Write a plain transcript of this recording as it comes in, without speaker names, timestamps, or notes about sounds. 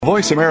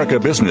Voice America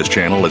Business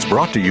Channel is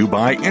brought to you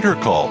by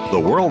Intercall, the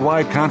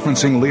worldwide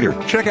conferencing leader.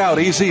 Check out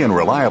easy and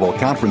reliable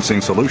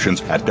conferencing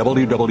solutions at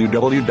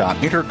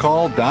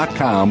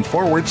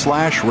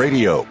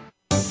www.intercall.com/radio.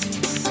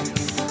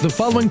 The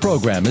following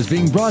program is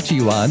being brought to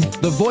you on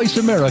the Voice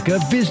America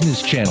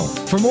Business Channel.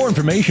 For more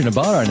information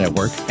about our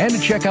network and to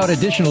check out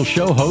additional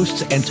show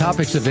hosts and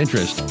topics of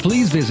interest,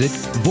 please visit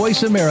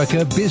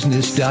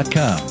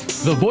voiceamericabusiness.com.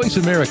 The Voice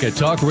America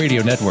Talk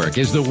Radio Network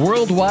is the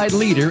worldwide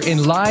leader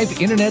in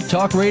live Internet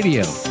talk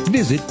radio.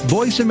 Visit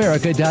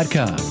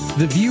voiceamerica.com.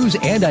 The views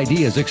and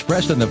ideas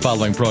expressed on the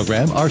following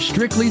program are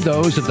strictly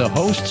those of the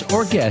hosts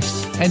or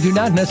guests and do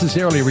not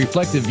necessarily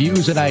reflect the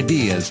views and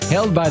ideas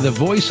held by the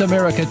Voice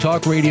America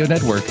Talk Radio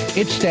Network,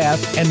 its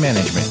staff, and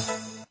management.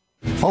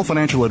 All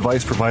financial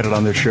advice provided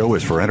on this show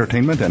is for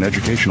entertainment and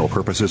educational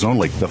purposes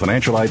only. The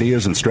financial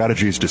ideas and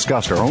strategies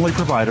discussed are only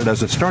provided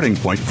as a starting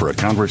point for a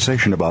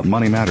conversation about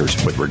money matters.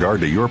 With regard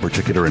to your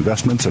particular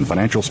investments and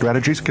financial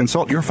strategies,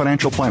 consult your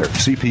financial planner,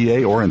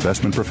 CPA, or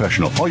investment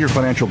professional. All your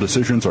financial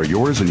decisions are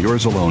yours and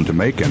yours alone to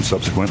make, and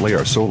subsequently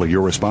are solely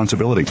your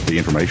responsibility. The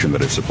information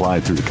that is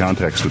supplied through the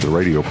context of the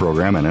radio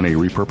program and any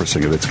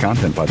repurposing of its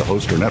content by the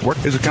host or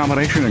network is a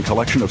combination and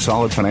collection of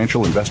solid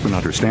financial investment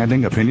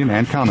understanding, opinion,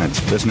 and comments.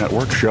 This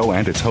network, show,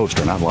 and its host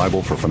are not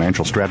liable for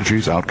financial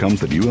strategies, outcomes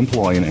that you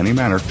employ in any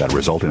manner that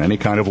result in any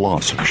kind of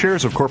loss.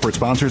 Shares of corporate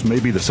sponsors may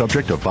be the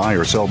subject of buy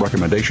or sell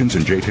recommendations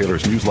in Jay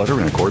Taylor's newsletter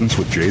in accordance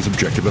with Jay's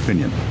objective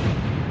opinion.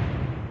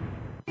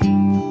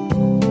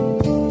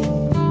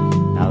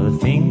 Now the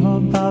thing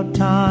about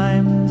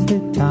time is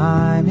that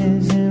time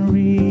isn't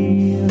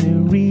really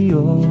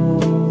real.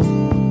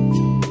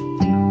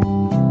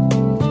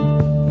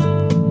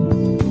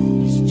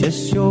 It's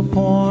just your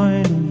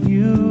point of view.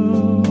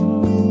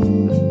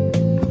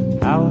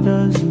 How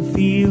does it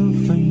feel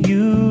for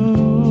you?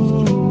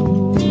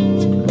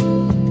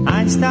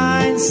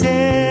 Einstein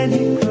said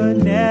he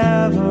could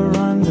never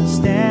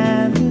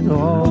understand it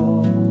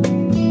all.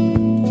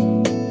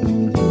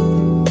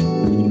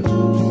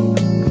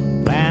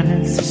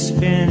 Planets are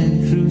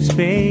spinning through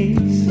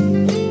space.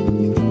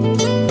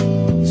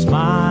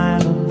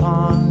 Smile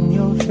upon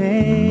your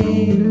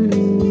face.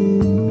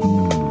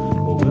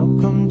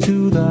 Welcome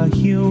to the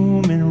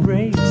human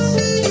race.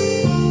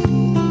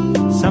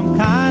 Some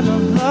kind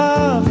of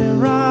love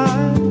and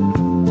ride.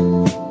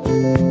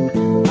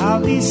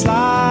 I'll be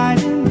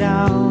sliding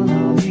down,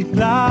 I'll be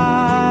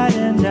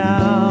gliding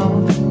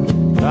down.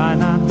 Try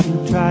not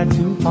to try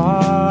too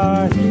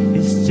hard,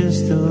 it's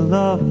just a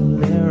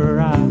lovely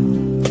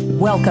ride.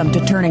 Welcome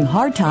to Turning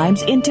Hard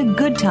Times into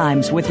Good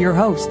Times with your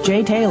host,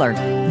 Jay Taylor.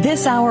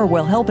 This hour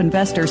will help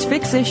investors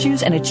fix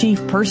issues and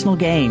achieve personal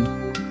gain.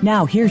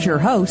 Now here's your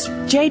host,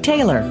 Jay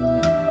Taylor.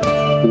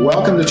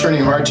 Welcome to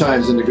Turning Hard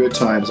Times into Good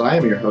Times. I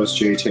am your host,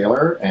 Jay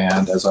Taylor,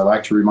 and as I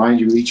like to remind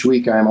you each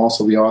week, I am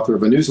also the author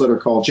of a newsletter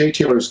called Jay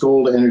Taylor's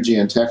Gold, Energy,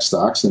 and Tech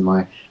Stocks, and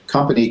my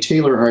company,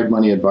 Taylor Hard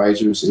Money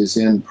Advisors, is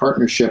in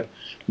partnership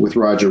with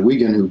Roger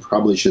Wiegand, who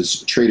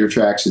publishes Trader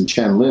Tracks, and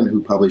Chen Lin,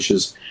 who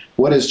publishes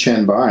What is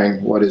Chen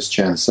Buying, What is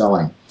Chen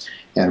Selling?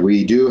 And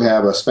we do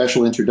have a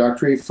special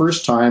introductory,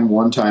 first-time,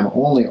 one-time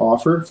only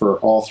offer for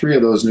all three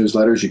of those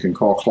newsletters. You can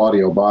call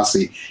Claudio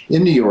Bossi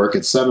in New York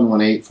at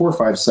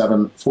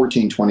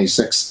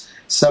 718-457-1426,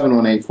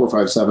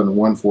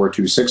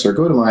 718-457-1426, or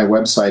go to my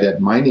website at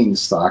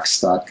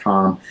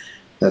miningstocks.com.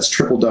 That's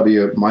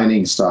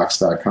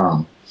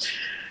www.miningstocks.com.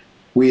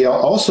 We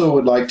also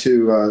would like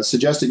to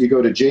suggest that you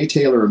go to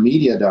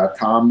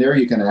jtaylormedia.com. There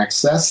you can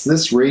access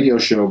this radio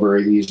show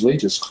very easily.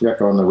 Just click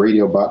on the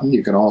radio button.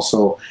 You can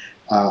also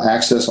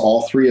access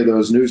all three of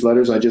those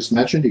newsletters I just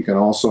mentioned. You can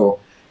also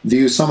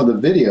view some of the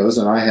videos,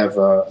 and I have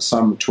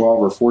some 12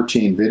 or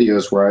 14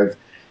 videos where I've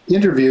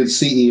interviewed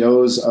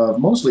CEOs of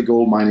mostly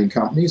gold mining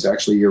companies.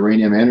 Actually,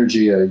 Uranium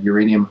Energy, a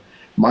uranium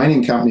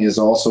mining company, is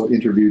also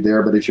interviewed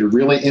there. But if you're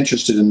really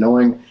interested in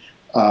knowing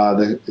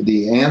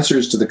the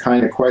answers to the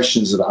kind of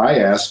questions that I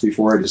ask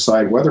before I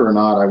decide whether or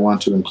not I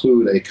want to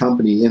include a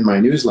company in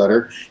my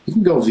newsletter, you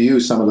can go view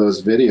some of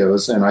those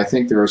videos, and I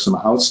think there are some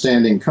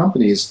outstanding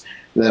companies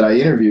that I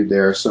interviewed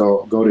there,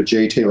 so go to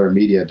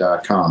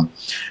jtaylormedia.com.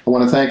 I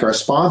want to thank our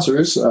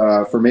sponsors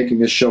for making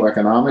this show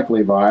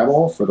economically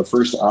viable. For the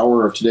first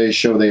hour of today's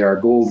show, they are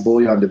Gold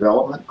Bullion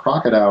Development,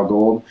 Crocodile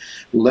Gold,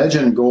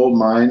 Legend Gold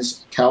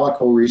Mines,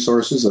 Calico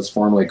Resources, that's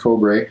formerly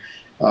Cobre,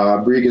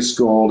 Brigus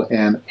Gold,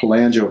 and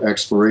Palangio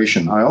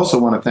Exploration. I also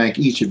want to thank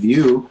each of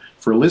you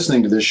for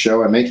listening to this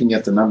show and making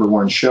it the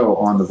 #1 show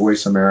on the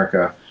Voice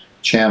America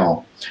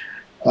channel.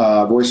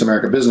 Voice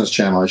America Business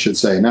Channel, I should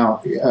say.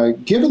 Now,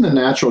 given the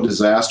natural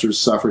disasters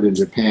suffered in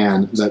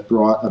Japan that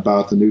brought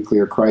about the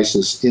nuclear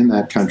crisis in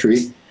that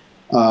country,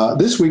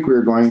 this week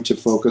we're going to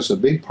focus a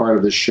big part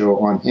of this show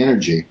on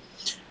energy.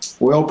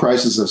 Oil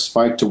prices have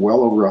spiked to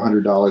well over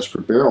 $100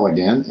 per barrel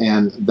again,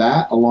 and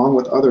that, along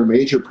with other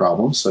major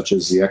problems, such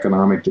as the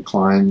economic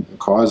decline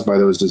caused by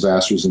those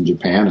disasters in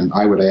Japan, and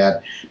I would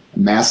add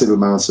massive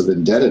amounts of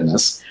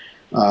indebtedness,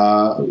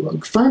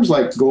 firms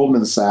like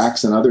Goldman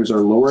Sachs and others are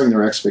lowering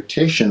their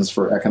expectations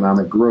for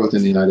economic growth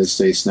in the United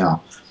States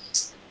now.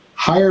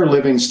 higher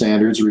living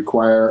standards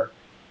require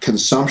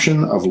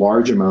consumption of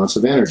large amounts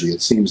of energy.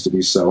 It seems to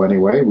be so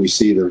anyway. We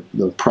see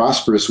the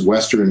prosperous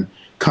Western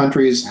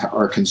countries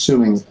are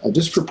consuming a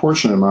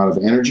disproportionate amount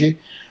of energy.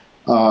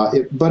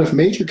 But if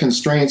major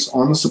constraints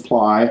on the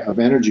supply of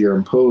energy are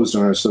imposed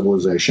on our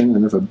civilization,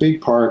 and if a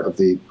big part of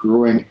the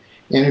growing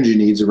energy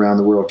needs around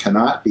the world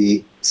cannot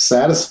be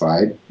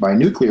satisfied by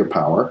nuclear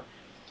power,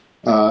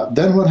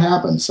 then what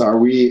happens? Are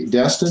we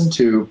destined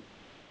to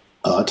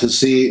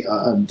see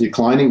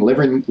declining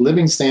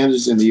living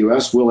standards in the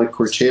U.S.? Will it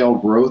curtail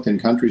growth in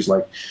countries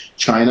like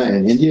China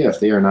and India if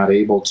they are not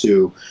able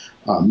to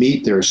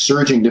meet their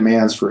surging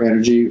demands for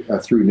energy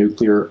through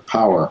nuclear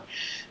power?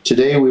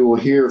 Today we will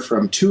hear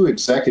from two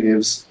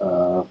executives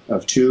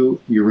of two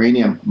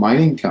uranium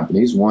mining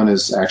companies. One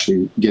is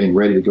actually getting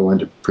ready to go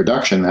into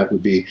production. That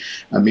would be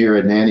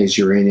Amir Adnani's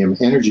Uranium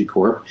Energy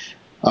Corp.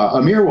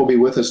 Amir will be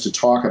with us to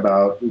talk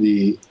about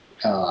the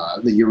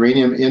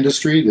uranium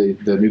industry,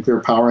 the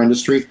nuclear power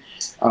industry,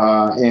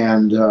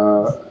 and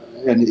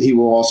he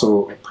will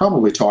also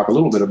probably talk a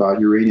little bit about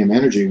uranium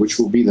energy, which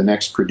will be the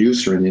next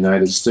producer in the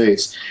United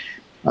States.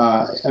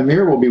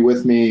 Amir will be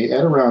with me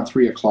at around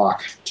 3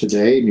 o'clock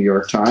today, New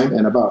York time,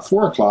 and about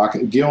 4 o'clock,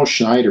 Gil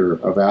Schneider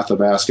of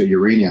Athabasca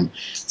Uranium.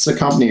 It's a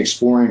company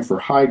exploring for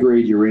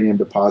high-grade uranium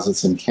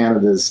deposits in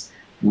Canada's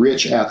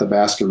rich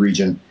Athabasca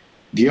region.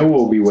 Gil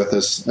will be with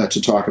us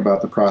to talk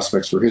about the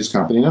prospects for his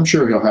company, and I'm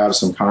sure he'll have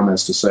some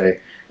comments to say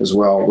as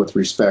well with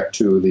respect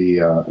to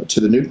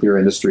the nuclear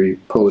industry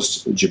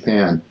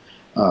post-Japan,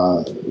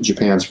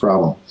 Japan's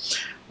problem.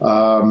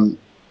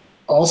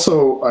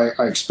 Also,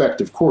 I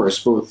expect, of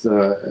course, both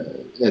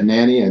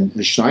Adnani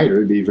and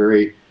Schneider to be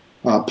very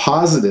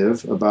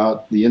positive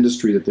about the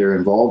industry that they're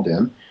involved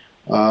in.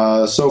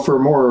 So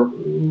for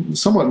a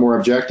somewhat more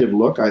objective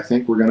look, I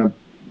think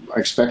I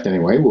expect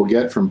anyway, we'll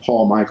get from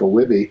Paul Michael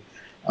Wibby.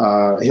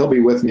 He'll be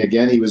with me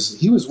again. He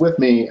was with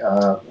me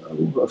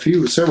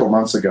several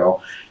months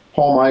ago.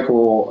 Paul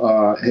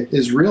Michael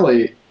is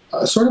really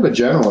sort of a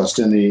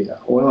generalist in the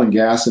oil and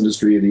gas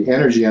industry, the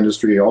energy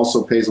industry. He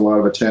also pays a lot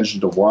of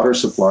attention to water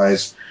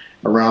supplies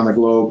around the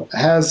globe,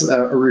 has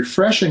a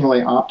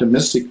refreshingly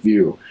optimistic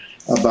view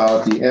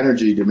about the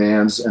energy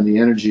demands and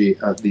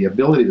the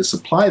ability to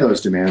supply those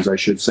demands, I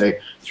should say,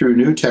 through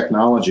new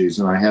technologies.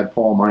 And I had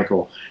Paul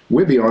Michael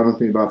Wibby on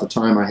with me about the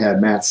time I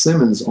had Matt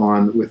Simmons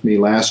on with me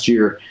last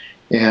year.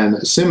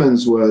 And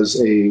Simmons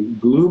was a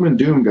gloom and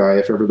doom guy,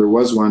 if ever there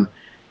was one.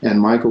 And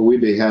Michael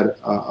Wibby had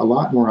a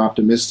lot more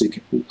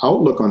optimistic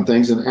outlook on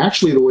things. And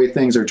actually, the way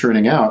things are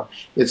turning out,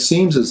 it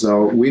seems as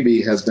though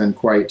Wibby has been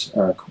quite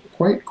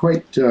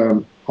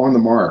on the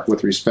mark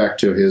with respect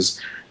to his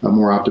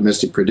more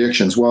optimistic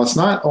predictions. Well, it's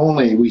not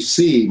only we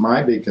see,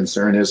 my big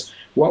concern is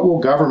what will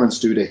governments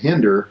do to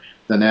hinder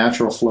the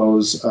natural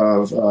flows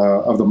of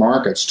the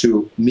markets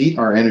to meet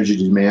our energy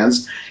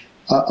demands.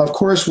 Of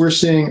course, we're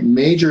seeing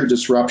major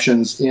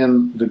disruptions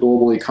in the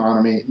global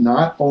economy,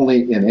 not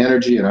only in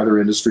energy and other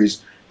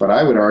industries, but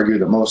I would argue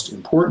the most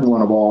important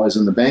one of all is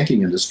in the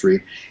banking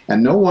industry.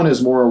 And no one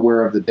is more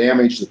aware of the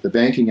damage that the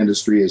banking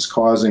industry is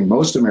causing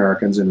most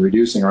Americans in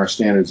reducing our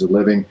standards of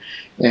living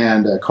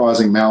and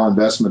causing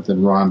malinvestment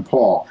than Ron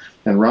Paul.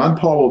 And Ron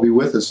Paul will be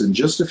with us in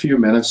just a few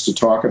minutes to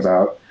talk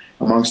about,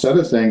 amongst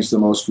other things, the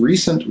most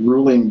recent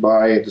ruling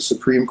by the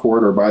Supreme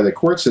Court, or by the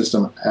court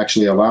system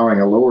actually allowing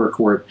a lower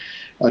court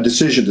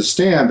decision to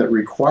stand, that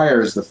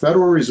requires the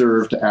Federal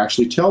Reserve to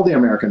actually tell the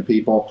American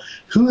people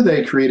who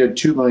they created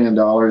 $2 million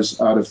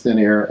out of thin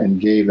air and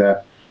gave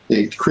that.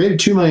 They created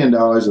 $2 million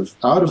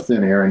out of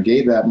thin air and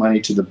gave that money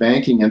to the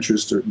banking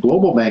interest or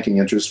global banking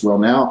interest. Well,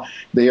 now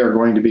they are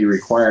going to be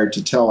required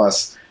to tell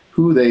us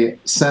who they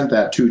sent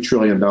that $2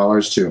 trillion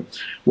to.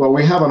 Well,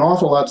 we have an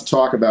awful lot to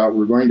talk about.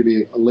 We're going to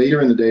be,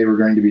 later in the day, we're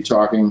going to be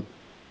talking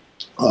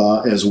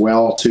as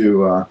well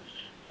to,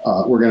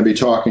 we're going to be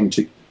talking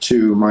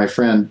to my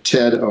friend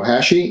Ted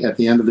Ohashi at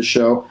the end of the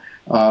show.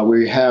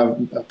 We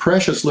have a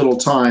precious little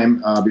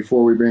time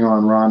before we bring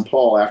on Ron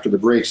Paul after the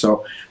break.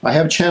 So I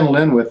have Chen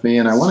Lin with me,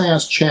 and I want to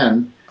ask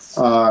Chen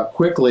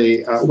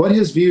quickly what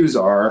his views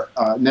are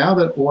now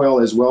that oil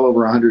is well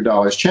over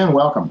 $100. Chen,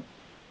 welcome.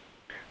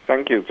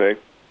 Thank you, Jay.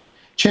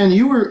 Chen,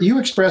 you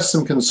expressed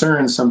some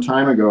concerns some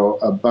time ago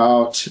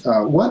about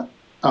what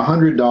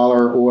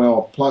 $100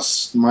 oil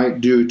plus might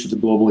do to the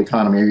global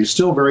economy. Are you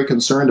still very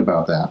concerned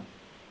about that?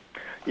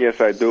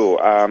 Yes, I do.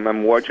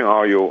 I'm watching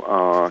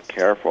oil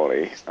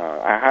carefully.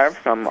 I have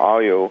some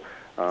oil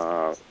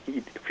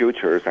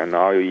futures and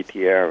oil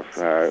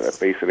ETFs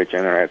basically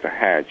generate as a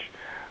hedge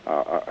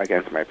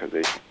against my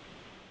position.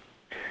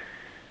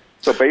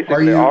 So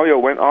basically,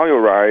 when oil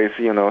rise,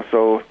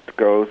 so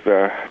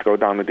go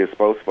down the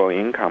disposable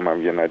income of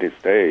the United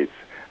States,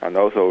 and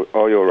also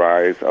oil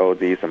rise, all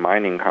these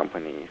mining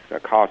companies, the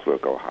costs will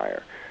go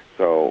higher.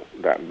 So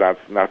that's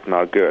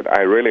not good.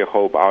 I really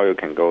hope oil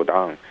can go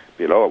down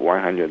below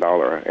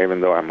 $100,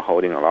 even though I'm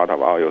holding a lot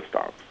of oil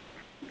stocks.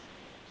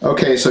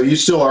 Okay, so you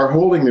still are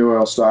holding the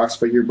oil stocks,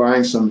 but you're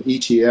buying some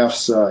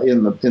ETFs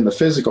in the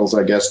physicals,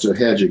 I guess, to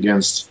hedge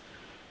against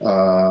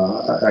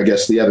I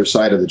guess, the other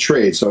side of the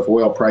trade. So if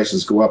oil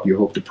prices go up, you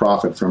hope to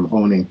profit from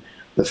owning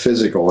the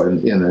physical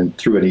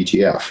through an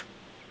ETF.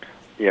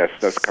 Yes,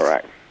 that's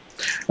correct.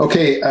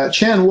 Okay,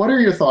 Chen, what are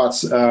your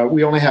thoughts?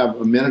 We only have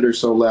a minute or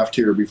so left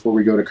here before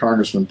we go to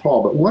Congressman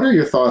Paul, but what are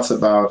your thoughts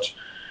about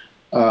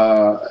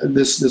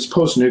this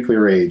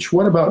post-nuclear age?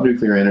 What about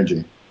nuclear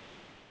energy?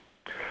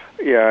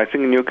 Yeah, I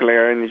think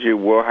nuclear energy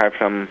will have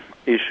some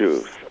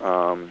issues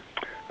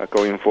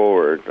going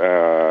forward.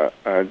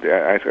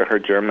 I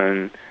heard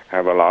Germany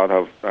have a lot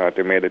of,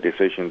 they made a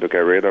decision to get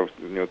rid of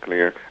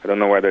nuclear. I don't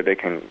know whether they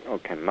can or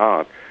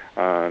cannot.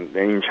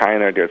 In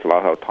China, there's a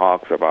lot of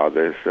talks about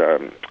this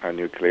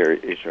nuclear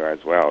issue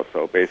as well.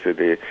 So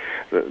basically,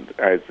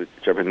 as the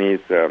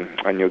Japanese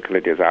nuclear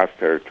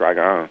disaster drag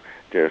on,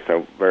 there's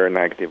a very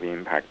negative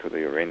impact to the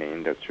uranium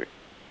industry.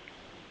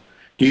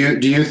 Do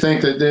you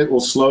think that it will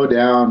slow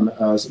down,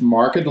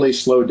 markedly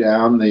slow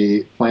down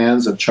the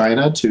plans of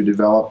China to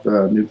develop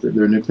their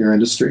nuclear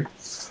industry?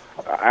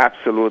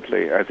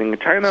 Absolutely. I think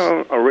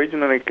China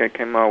originally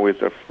came out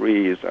with a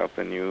freeze of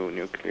the new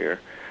nuclear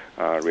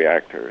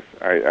reactors.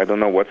 I don't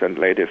know what's the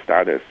latest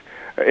status.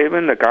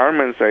 Even the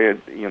government say,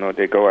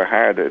 they go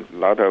ahead. A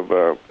lot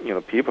of,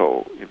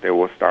 people, they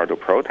will start to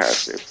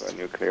protest if a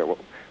nuclear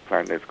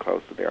plant is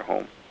close to their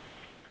home.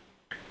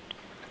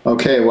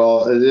 Okay,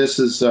 well, this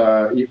is,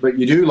 but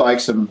you do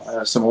like some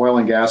oil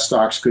and gas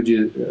stocks. Could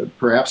you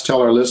perhaps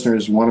tell our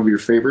listeners one of your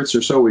favorites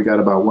or so? We got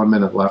about 1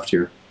 minute left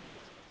here.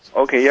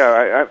 Okay,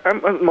 yeah,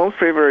 I'm most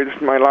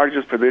favorite. My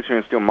largest position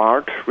is still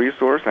Mart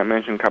Resource. I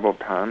mentioned a couple of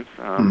times.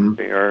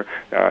 They are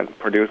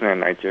producing in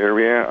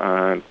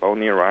Nigeria.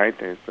 Bonnie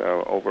Wright is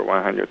over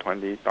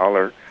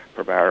 $120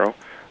 per barrel.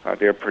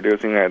 They're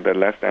producing at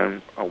less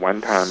than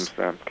 1 times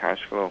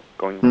cash flow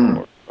going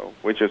forward,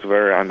 which is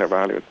very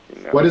undervalued.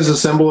 What is the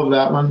symbol of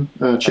that one,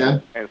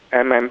 Chen?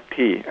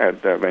 MMP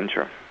at the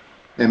venture.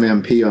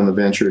 MMP on the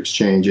Venture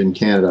Exchange in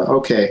Canada.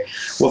 Okay.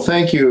 Well,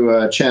 thank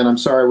you, Chen. I'm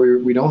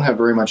sorry we don't have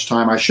very much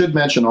time. I should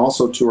mention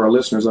also to our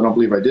listeners, I don't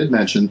believe I did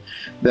mention,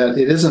 that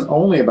it isn't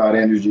only about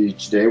energy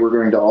today. We're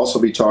going to also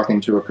be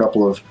talking to a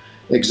couple of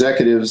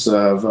executives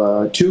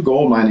of 2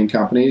 gold mining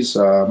companies.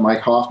 Mike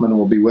Hoffman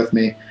will be with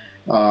me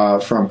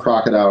from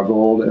Crocodile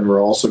Gold, and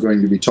we're also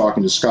going to be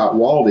talking to Scott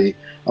Waldy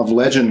of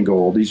Legend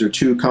Gold. These are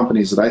 2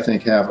 companies that I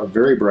think have a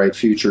very bright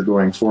future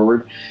going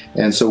forward,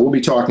 and so we'll be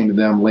talking to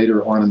them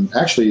later on, and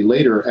actually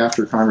later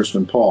after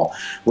Congressman Paul.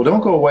 Well, don't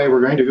go away.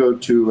 We're going to go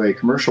to a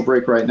commercial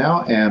break right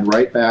now, and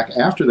right back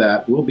after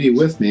that will be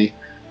with me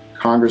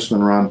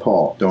Congressman Ron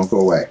Paul. Don't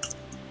go away.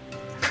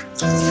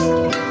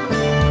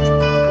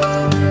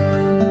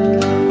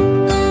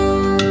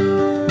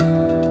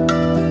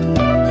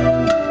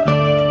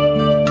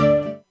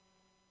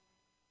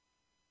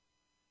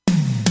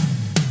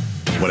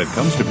 When it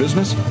comes to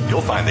business,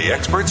 you'll find the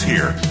experts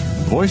here.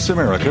 Voice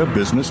America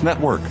Business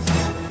Network.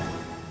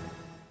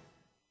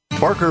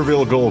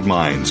 Barkerville Gold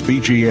Mines,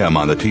 BGM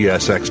on the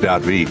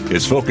TSX.V,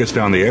 is focused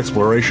on the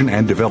exploration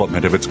and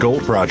development of its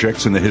gold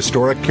projects in the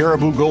historic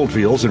Caribou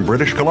Goldfields in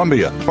British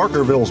Columbia.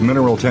 Barkerville's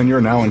mineral tenure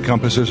now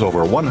encompasses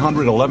over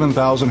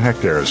 111,000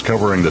 hectares,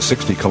 covering the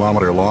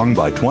 60-kilometer-long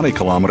by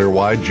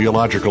 20-kilometer-wide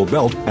geological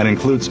belt, and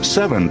includes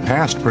 7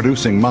 past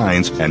producing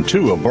mines and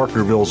 2 of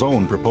Barkerville's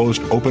own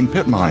proposed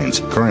open-pit mines,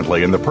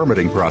 currently in the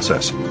permitting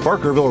process.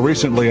 Barkerville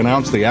recently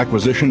announced the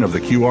acquisition of the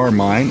QR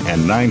mine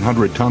and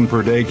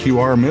 900-ton-per-day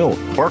QR mill.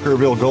 Barkerville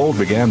Gold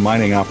began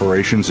mining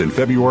operations in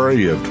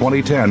February of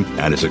 2010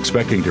 and is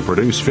expecting to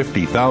produce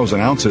 50,000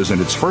 ounces in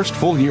its first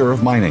full year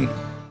of mining.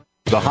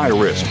 The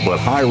high-risk but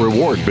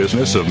high-reward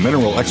business of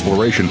mineral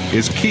exploration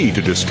is key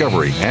to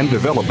discovery and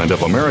development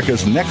of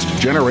America's next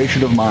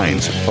generation of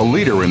mines. A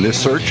leader in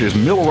this search is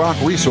Mill Rock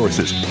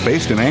Resources.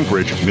 Based in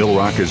Anchorage, Mill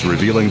Rock is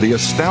revealing the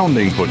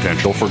astounding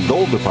potential for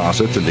gold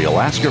deposits in the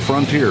Alaska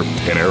frontier.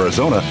 In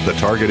Arizona, the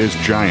target is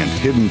giant,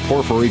 hidden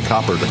porphyry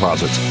copper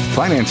deposits.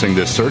 Financing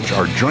this search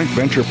are joint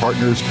venture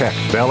partners Teck,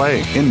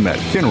 Vale, Inmet,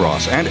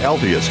 Kinross, and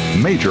Altius,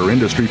 major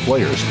industry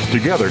players.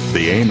 Together,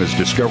 the aim is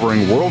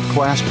discovering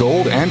world-class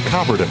gold and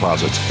copper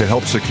deposits to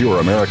help secure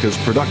America's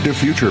productive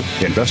future.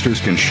 Investors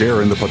can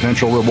share in the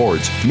potential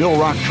rewards. Mill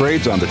Rock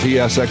trades on the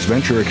TSX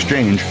Venture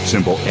Exchange,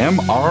 symbol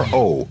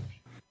MRO.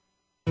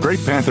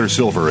 Great Panther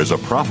Silver is a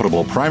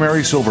profitable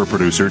primary silver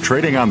producer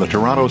trading on the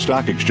Toronto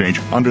Stock Exchange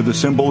under the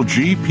symbol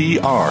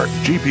GPR.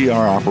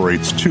 GPR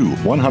operates 2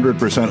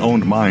 100%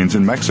 owned mines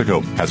in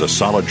Mexico, has a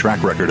solid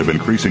track record of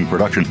increasing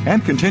production,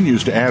 and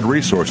continues to add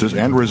resources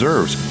and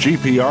reserves.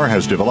 GPR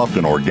has developed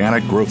an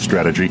organic growth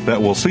strategy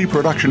that will see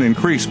production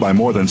increase by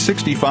more than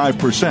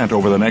 65%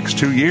 over the next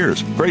 2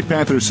 years. Great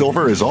Panther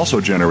Silver is also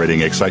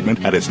generating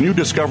excitement at its new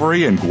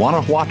discovery in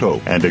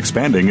Guanajuato and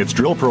expanding its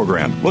drill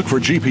program. Look for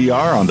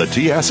GPR on the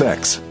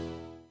TSX.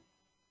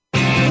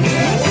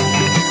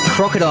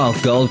 Crocodile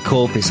Gold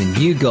Corp is a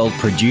new gold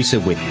producer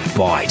with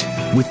bite.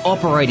 with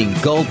operating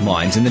gold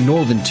mines in the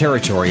Northern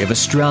Territory of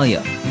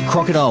Australia.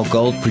 Crocodile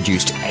Gold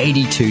produced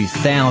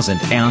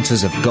 82,000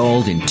 ounces of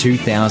gold in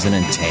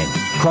 2010.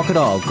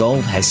 Crocodile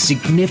Gold has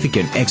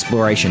significant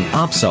exploration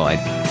upside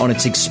on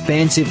its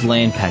expansive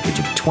land package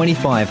of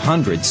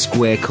 2,500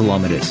 square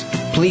kilometres.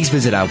 Please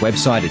visit our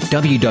website at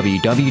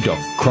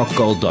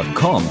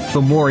www.crocgold.com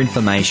for more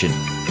information.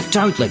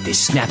 Don't let this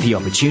snappy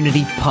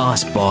opportunity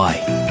pass by.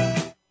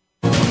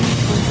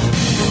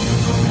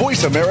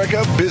 Voice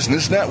America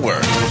Business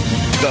Network,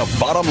 the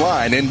bottom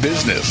line in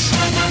business.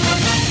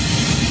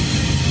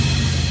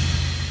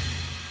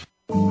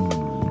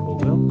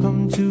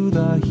 Welcome to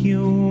the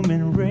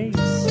human race.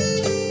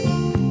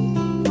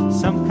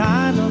 Some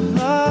kind of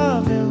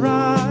love and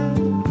ride.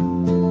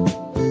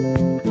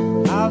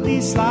 I'll be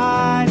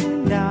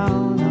sliding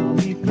down, I'll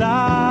be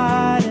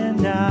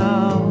gliding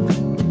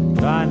down.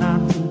 Try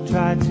not to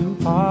try too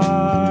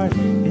hard.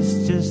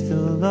 It's just a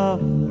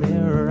lovely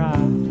ride.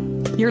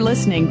 You're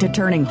listening to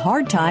Turning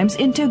Hard Times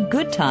into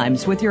Good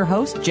Times with your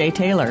host, Jay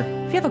Taylor.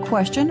 If you have a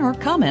question or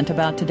comment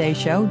about today's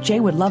show, Jay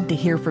would love to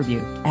hear from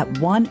you at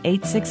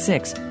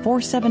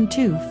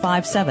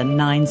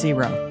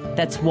 1-866-472-5790.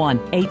 That's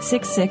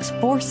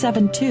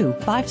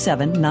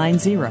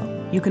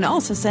 1-866-472-5790. You can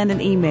also send an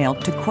email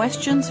to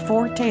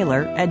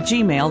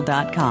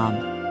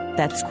questionsfortaylor@gmail.com.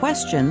 That's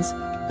questions,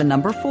 the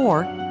number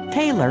 4,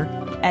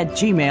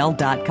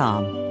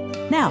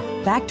 Taylor@gmail.com. Now,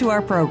 back to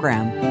our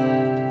program.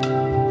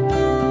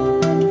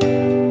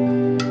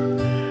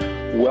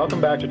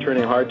 Welcome back to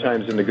Turning Hard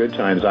Times into Good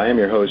Times. I am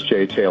your host,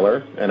 Jay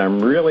Taylor, and I'm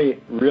really,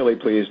 really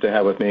pleased to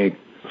have with me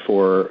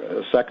for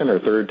a second or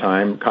third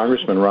time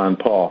Congressman Ron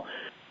Paul.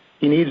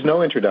 He needs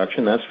no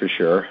introduction, that's for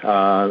sure,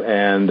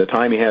 and the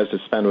time he has to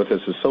spend with us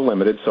is so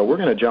limited, so we're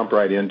going to jump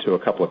right into a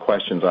couple of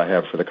questions I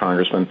have for the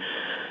Congressman.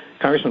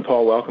 Congressman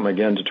Paul, welcome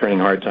again to Turning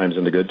Hard Times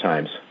into Good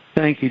Times.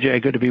 Thank you, Jay.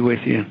 Good to be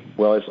with you.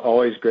 Well, it's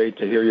always great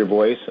to hear your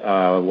voice,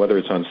 whether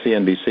it's on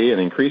CNBC and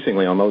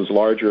increasingly on those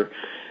larger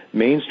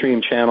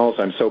mainstream channels.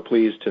 I'm so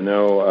pleased to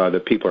know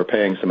that people are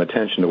paying some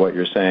attention to what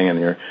you're saying, and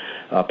your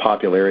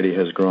popularity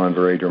has grown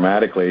very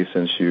dramatically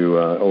since you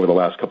over the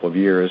last couple of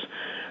years.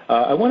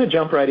 I want to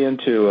jump right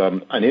into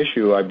an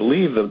issue. I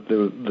believe the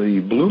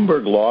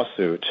Bloomberg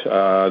lawsuit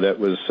that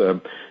was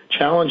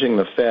challenging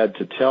the Fed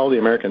to tell the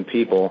American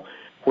people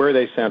where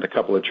they sent a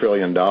couple of $1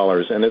 trillion.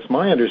 And it's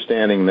my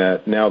understanding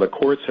that now the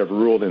courts have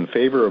ruled in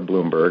favor of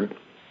Bloomberg,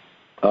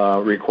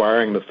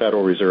 requiring the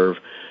Federal Reserve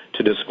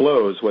to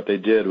disclose what they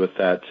did with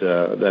that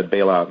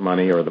bailout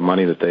money, or the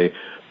money that they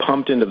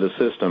pumped into the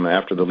system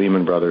after the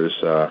Lehman Brothers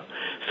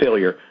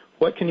failure.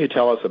 What can you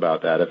tell us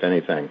about that, if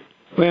anything?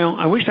 Well,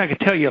 I wish I could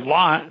tell you a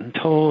lot and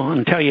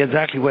tell you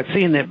exactly what's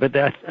in it, but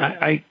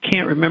I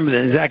can't remember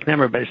the exact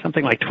number, but it's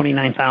something like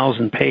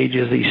 29,000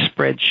 pages, these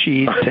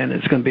spreadsheets, and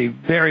it's going to be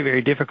very,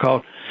 very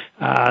difficult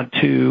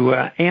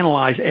to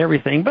analyze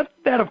everything. But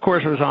that, of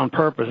course, was on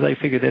purpose. They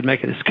figured they'd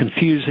make it as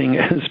confusing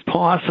as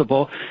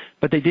possible.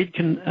 But they did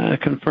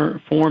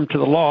conform to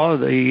the law.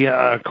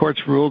 The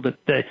courts ruled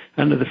that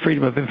under the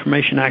Freedom of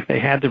Information Act, they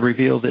had to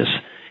reveal this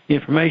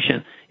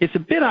information. It's a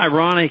bit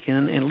ironic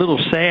and a little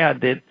sad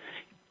that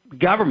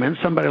government,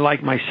 somebody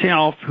like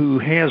myself who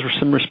has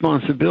some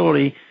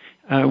responsibility,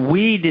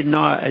 we did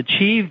not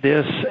achieve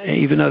this,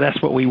 even though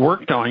that's what we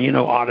worked on,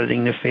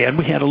 auditing the Fed.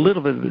 We had a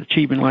little bit of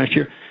achievement last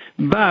year.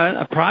 But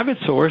a private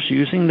source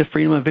using the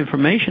Freedom of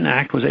Information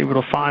Act was able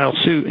to file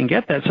suit and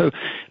get that. So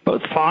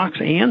both Fox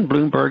and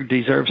Bloomberg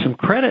deserve some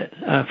credit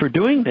for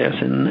doing this,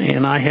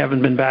 and I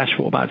haven't been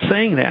bashful about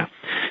saying that.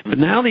 But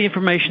now the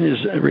information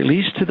is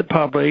released to the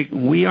public.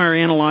 We are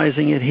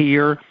analyzing it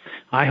here.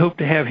 I hope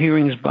to have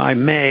hearings by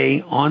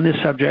May on this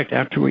subject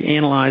after we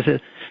analyze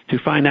it to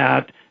find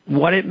out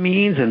what it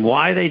means and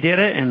why they did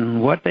it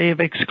and what they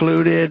have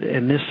excluded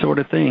and this sort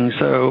of thing.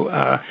 So,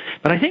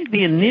 but I think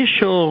the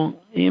initial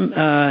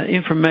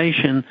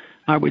information,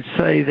 I would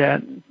say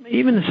that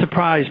even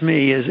surprised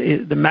me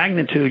is the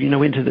magnitude,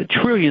 into the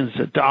trillions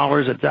of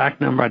dollars,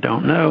 exact number I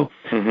don't know,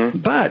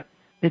 but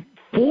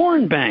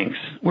foreign banks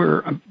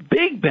were a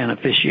big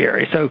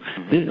beneficiary. So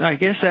I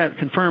guess that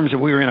confirms that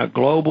we're in a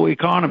global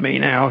economy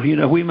now.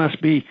 We must,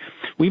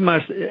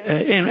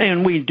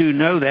 and we do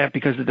know that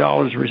because the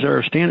dollar's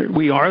reserve standard.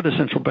 We are the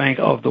central bank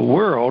of the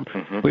world,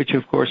 which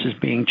of course is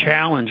being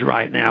challenged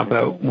right now.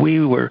 But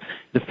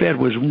the Fed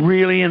was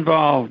really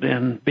involved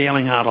in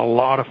bailing out a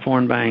lot of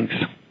foreign banks.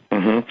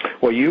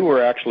 Well, you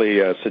were actually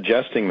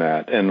suggesting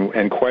that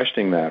and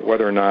questioning that,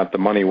 whether or not the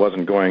money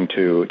wasn't going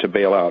to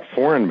bail out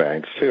foreign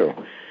banks too,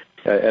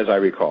 as I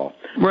recall.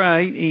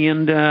 Right,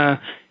 and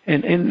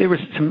there was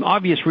some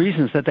obvious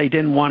reasons that they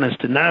didn't want us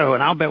to know,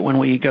 and I'll bet when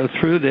we go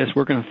through this,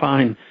 we're going to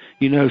find,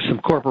 some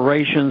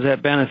corporations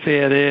that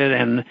benefited,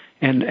 and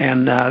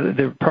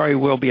there probably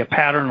will be a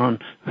pattern on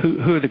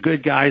who are the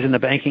good guys in the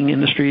banking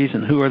industries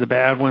and who are the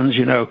bad ones,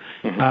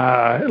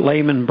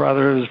 Lehman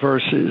Brothers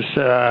versus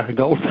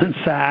Goldman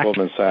Sachs,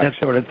 that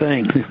sort of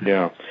thing.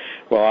 Yeah.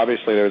 Well,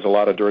 obviously there's a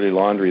lot of dirty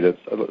laundry that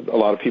a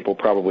lot of people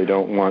probably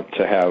don't want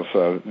to have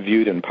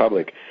viewed in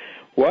public.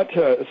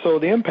 So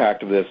the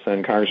impact of this,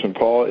 then, Congressman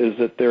Paul, is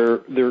that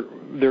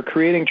they're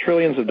creating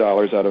trillions of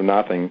dollars out of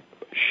nothing,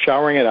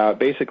 showering it out,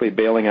 basically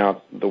bailing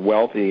out the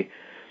wealthy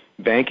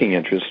banking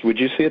interests. Would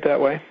you see it that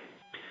way?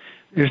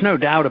 There's no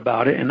doubt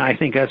about it, and I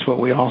think that's what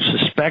we all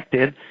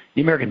suspected.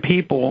 The American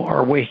people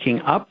are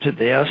waking up to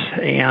this,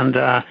 and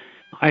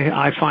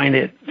I find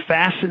it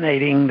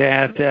fascinating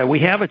that we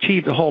have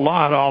achieved a whole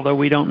lot, although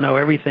we don't know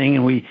everything,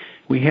 and we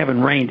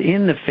haven't reined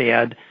in the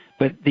Fed.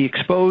 But the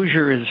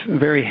exposure is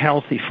very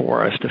healthy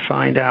for us to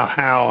find out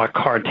how a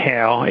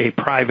cartel, a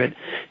private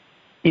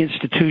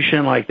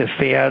institution like the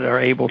Fed, are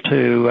able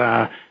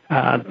to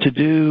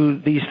do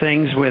these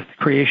things with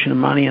creation of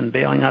money and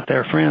bailing out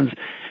their friends.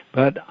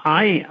 But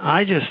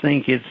I just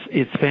think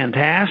it's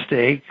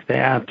fantastic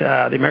that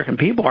the American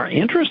people are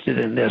interested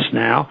in this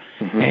now,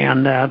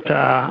 and that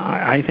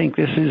I think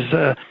this is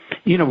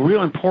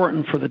real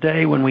important for the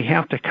day when we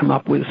have to come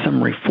up with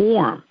some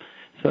reform.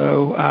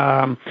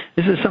 So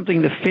this is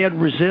something the Fed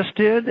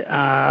resisted.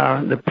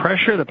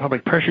 The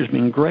public pressure has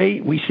been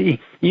great. We see,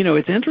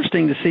 it's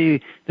interesting to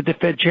see that the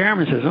Fed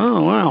chairman says,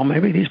 oh, well,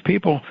 maybe these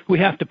people, we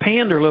have to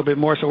pander a little bit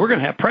more, so we're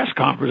going to have press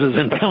conferences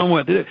and tell them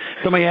what to do.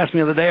 Somebody asked me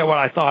the other day what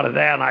I thought of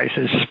that, and I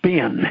said,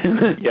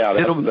 spin. Yeah,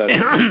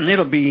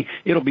 it'll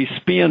be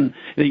spin.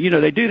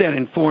 They do that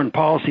in foreign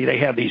policy. They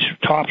have these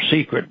top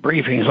secret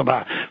briefings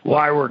about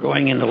why we're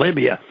going into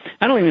Libya.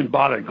 I don't even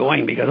bother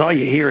going because all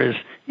you hear is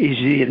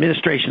the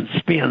administration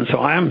spin. So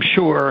I'm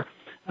sure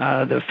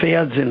the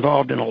Fed's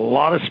involved in a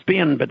lot of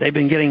spin, but they've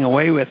been getting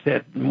away with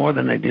it more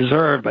than they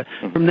deserve. But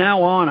from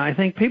now on, I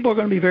think people are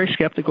going to be very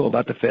skeptical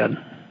about the Fed.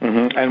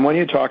 And when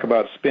you talk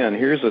about spin,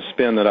 here's a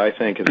spin that I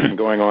think has been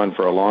going on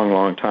for a long,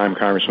 long time,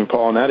 Congressman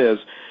Paul, and that is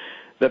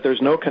that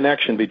there's no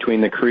connection between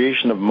the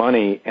creation of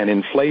money and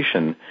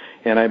inflation.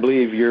 And I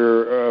believe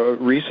your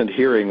recent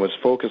hearing was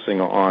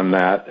focusing on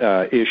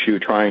that issue,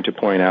 trying to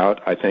point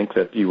out, I think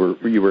that you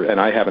were, and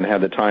I haven't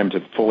had the time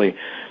to fully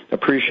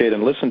appreciate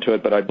and listen to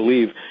it, but I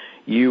believe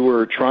you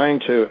were trying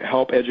to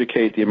help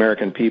educate the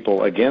American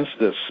people against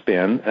this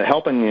spin,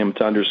 helping them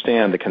to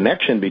understand the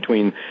connection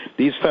between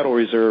these Federal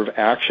Reserve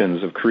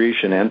actions of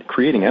creation and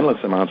creating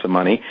endless amounts of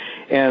money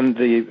and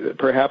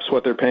perhaps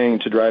what they're paying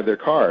to drive their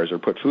cars or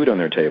put food on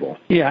their table.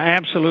 Yeah,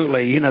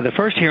 absolutely. The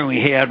first hearing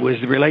we had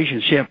was the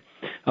relationship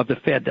of the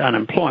Fed to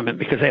unemployment,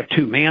 because they have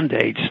two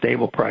mandates,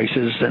 stable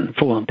prices and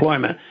full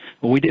employment.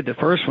 Well, we did the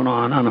first one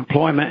on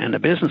unemployment and the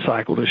business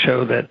cycle to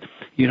show that,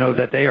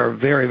 that they are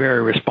very,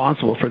 very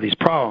responsible for these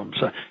problems.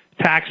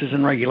 Taxes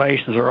and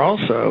regulations are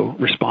also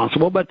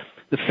responsible, but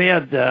the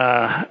Fed,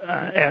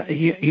 as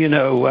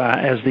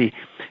the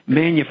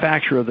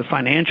manufacturer of the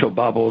financial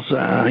bubbles,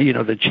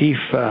 the chief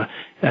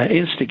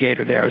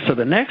instigator there. So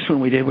the next one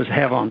we did was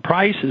have on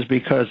prices,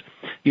 because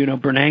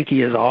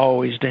Bernanke is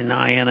always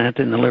denying it,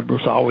 and the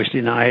liberals always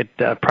deny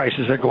it.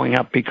 Prices are going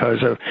up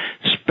because of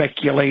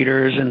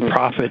speculators and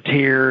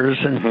profiteers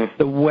and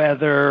the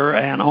weather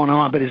and on and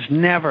on. But it's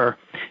never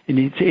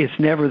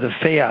the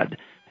Fed.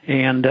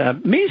 And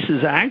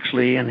Mises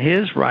actually, in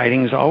his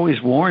writings,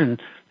 always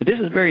warned that this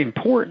is very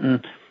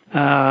important.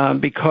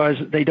 Because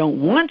they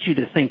don't want you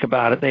to think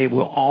about it. They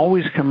will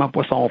always come up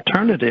with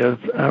alternative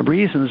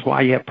reasons why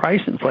you have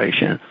price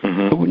inflation. But,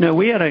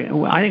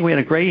 I think we had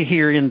a great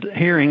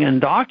hearing and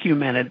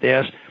documented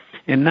this,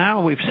 and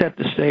now we've set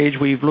the stage.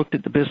 We've looked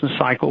at the business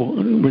cycle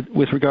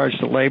with regards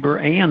to labor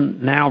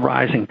and now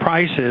rising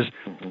prices.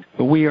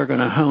 But we are going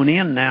to hone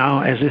in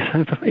now as this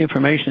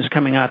information is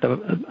coming out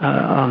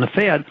on the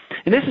Fed.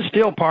 And this is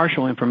still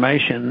partial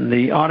information.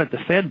 The Audit the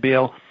Fed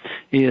bill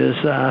is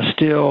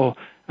still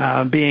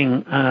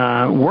being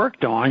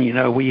worked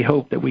on. We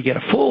hope that we get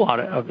a full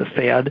audit of the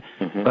Fed,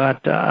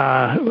 but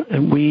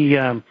we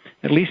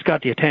at least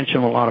got the attention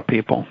of a lot of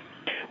people.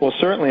 Well,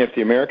 certainly if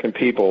the American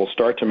people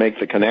start to make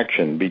the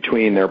connection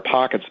between their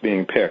pockets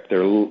being picked,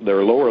 their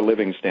lower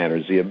living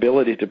standards, the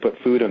ability to put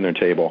food on their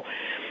table,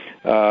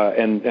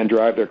 and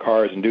drive their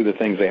cars and do the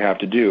things they have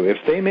to do, if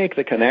they make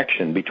the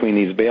connection between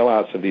these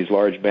bailouts of these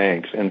large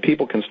banks and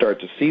people can start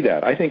to see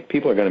that, I think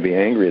people are going to be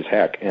angry as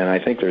heck, and I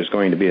think there's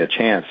going to be a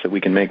chance that we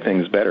can make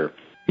things better.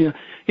 Yeah,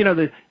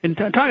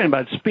 talking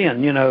about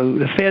spin,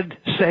 the Fed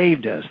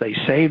saved us. They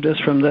saved us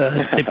from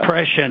the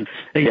Depression.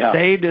 They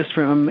saved us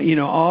from,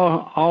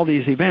 all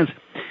these events.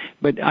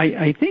 But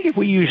I think if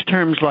we use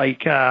terms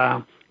like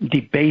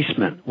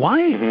debasement,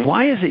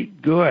 why is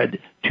it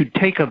good to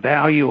take a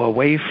value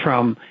away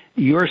from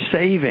your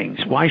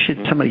savings? Why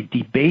should somebody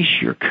debase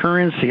your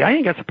currency? I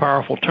think that's a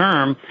powerful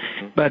term,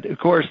 but of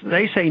course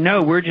they say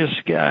no. We're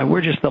just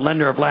the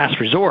lender of last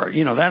resort.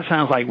 That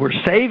sounds like we're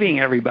saving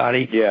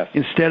everybody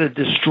instead of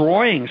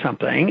destroying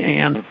something.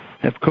 And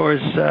of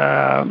course,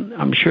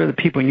 I'm sure the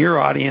people in your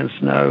audience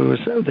knows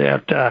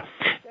that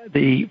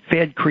the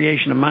Fed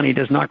creation of money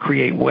does not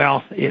create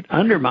wealth. It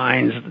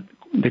undermines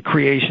the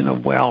creation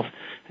of wealth.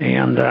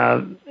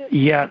 And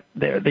yet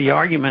the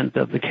argument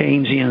of the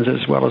Keynesians,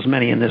 as well as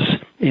many in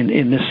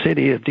this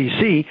city of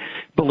D.C.,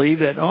 believe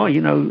that,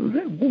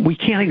 we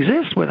can't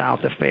exist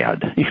without the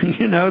Fed.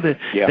 That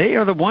they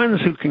are the ones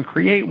who can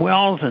create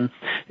wealth,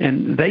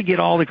 and they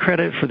get all the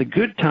credit for the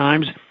good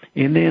times.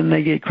 and then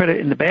they get credit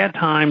in the bad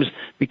times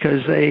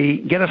because they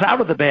get us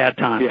out of the bad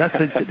times. Yeah.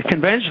 That's the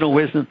conventional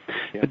wisdom.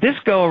 Yeah. But this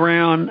go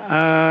around,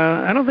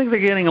 I don't think they're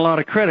getting a lot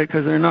of credit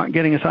because they're not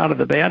getting us out of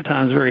the bad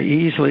times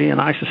very easily, and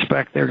I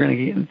suspect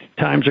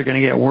times are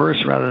going to get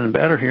worse rather than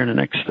better here in the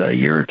next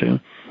year or two.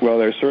 Well,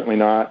 they're certainly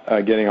not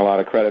getting a lot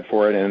of credit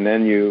for it, and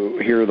then you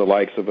hear the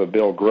likes of a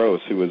Bill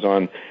Gross, who was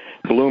on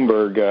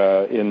Bloomberg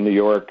in New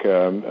York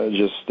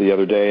just the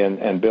other day,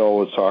 and Bill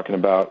was talking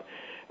about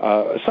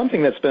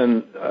something that's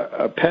been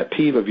a pet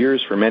peeve of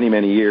yours for many,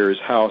 many years,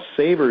 how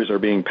savers are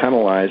being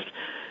penalized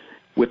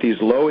with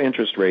these low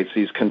interest rates,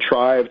 these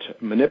contrived,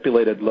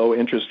 manipulated low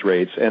interest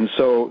rates. And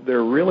so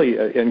they're really,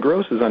 and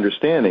Gross is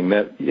understanding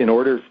that in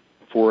order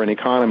for an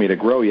economy to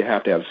grow, you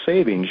have to have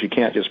savings. You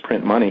can't just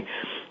print money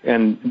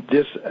and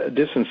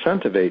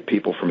disincentivate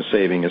people from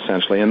saving,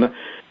 essentially. And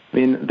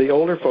the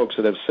older folks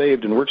that have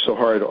saved and worked so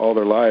hard all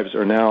their lives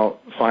are now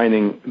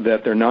finding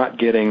that they're not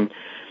getting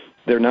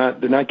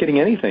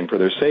anything for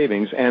their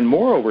savings. And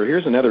moreover,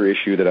 here's another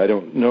issue that I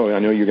don't know. I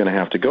know you're going to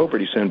have to go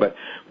pretty soon, but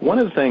one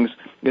of the things,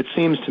 it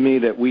seems to me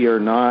that we are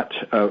not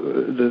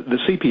the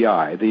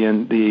CPI,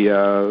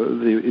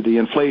 the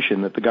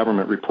inflation that the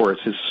government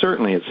reports is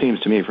certainly, it seems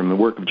to me, from the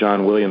work of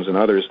John Williams and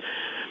others,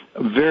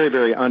 very,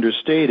 very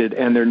understated,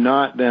 and they're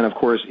not then, of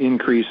course,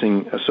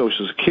 increasing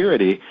Social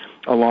Security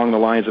along the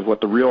lines of what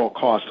the real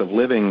cost of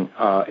living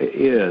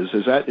is.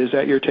 Is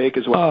that your take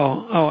as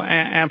well?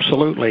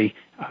 Absolutely.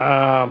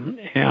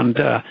 And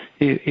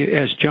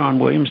as John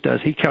Williams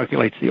does, he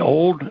calculates the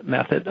old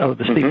method of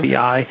the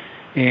CPI,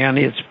 and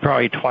it's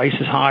probably twice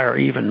as high or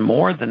even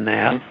more than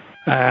that.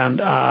 And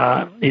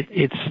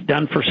it's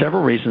done for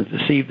several reasons: to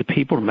deceive the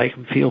people, to make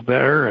them feel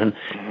better, and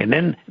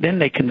then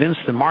they convince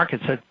the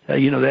markets that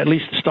at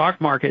least the stock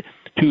market,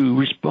 to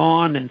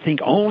respond and think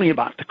only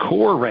about the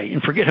core rate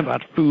and forget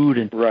about food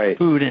and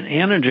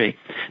energy.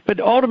 But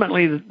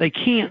ultimately, they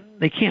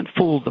can't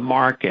fool the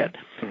market,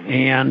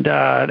 and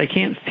they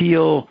can't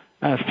fool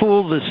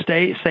the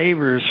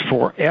savers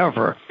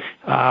forever.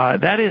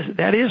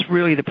 That is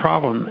really the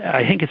problem.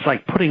 I think it's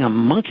like putting a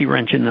monkey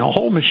wrench in the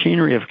whole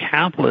machinery of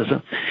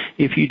capitalism.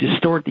 If you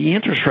distort the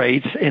interest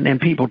rates and then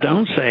people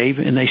don't save,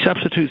 and they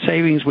substitute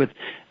savings with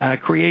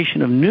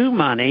creation of new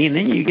money, and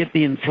then you get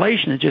the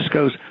inflation that just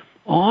goes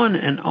on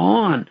and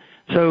on.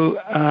 So,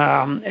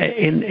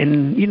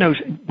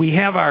 we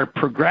have our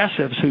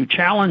progressives who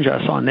challenge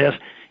us on this,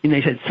 and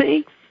they said,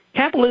 see,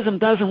 capitalism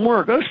doesn't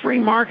work. Those free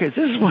markets,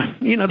 this is what,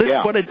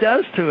 is what it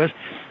does to us.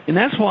 And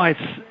that's why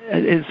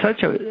it's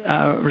such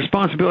a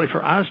responsibility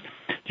for us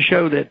to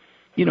show that,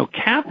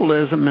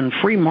 capitalism and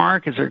free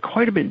markets are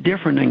quite a bit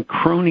different than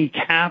crony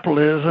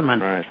capitalism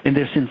and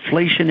this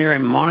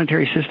inflationary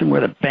monetary system where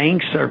the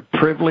banks are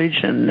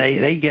privileged and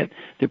they get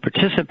to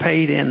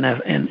participate in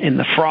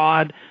the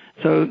fraud.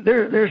 So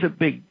there's a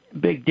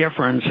big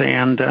difference,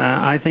 and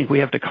I think we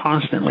have to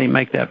constantly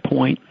make that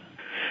point.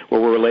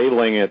 Well, we're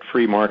labeling it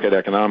free market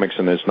economics,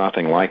 and there's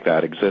nothing like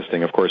that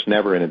existing. Of course,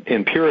 never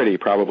in purity,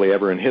 probably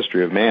ever in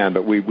history of man,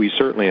 but we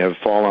certainly have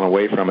fallen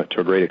away from it to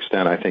a great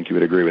extent. I think you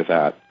would agree with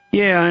that.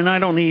 Yeah, and I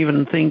don't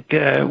even think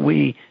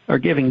we are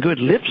giving good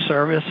lip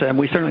service, and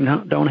we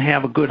certainly don't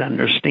have a good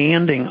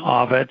understanding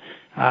of it.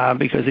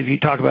 Because if you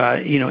talk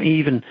about,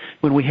 even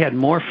when we had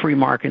more free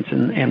markets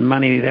and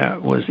money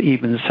that was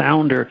even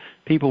sounder,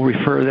 people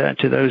refer that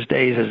to those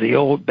days as the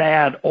old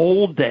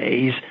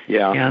days.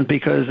 Yeah. And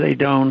because they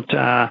don't,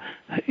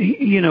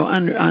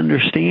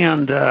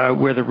 understand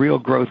where the real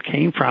growth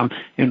came from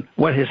and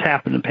what has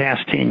happened in the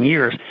past 10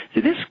 years. So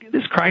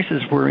this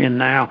crisis we're in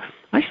now,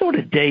 I sort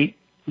of date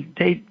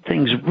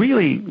things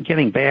really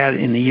getting bad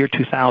in the year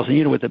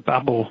 2000, with the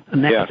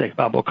NASDAQ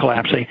bubble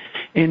collapsing.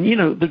 And,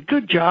 the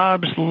good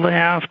jobs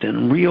left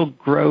and real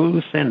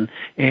growth and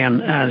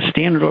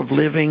standard of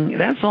living,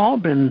 that's all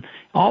been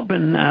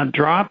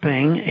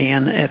dropping.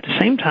 And at the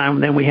same time,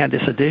 then we had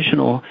this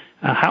additional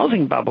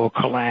housing bubble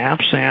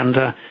collapse,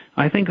 and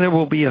I think there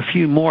will be a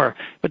few more.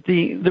 But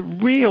the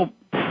real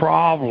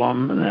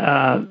problem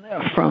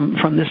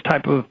from this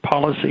type of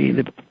policy,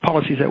 the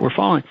policies that we're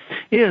following,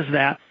 is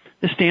that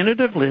the standard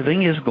of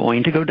living is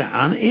going to go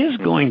down,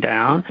 going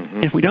down.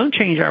 If we don't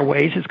change our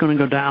ways, it's going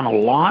to go down a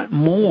lot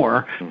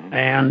more.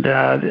 And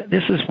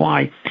this is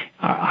why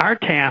our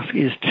task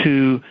is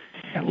to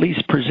at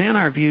least present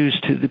our views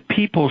to the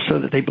people so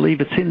that they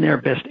believe it's in their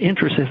best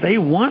interest. If they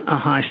want a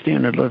high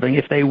standard of living,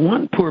 if they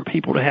want poor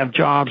people to have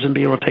jobs and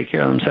be able to take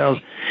care of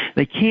themselves,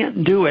 they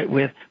can't do it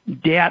with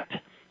debt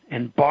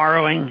and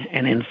borrowing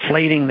and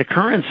inflating the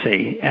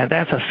currency.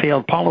 That's a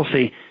failed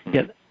policy,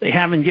 yet they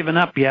haven't given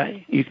up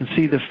yet. You can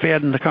see the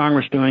Fed and the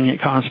Congress doing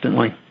it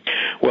constantly.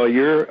 Well,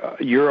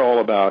 you're all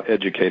about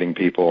educating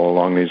people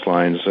along these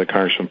lines,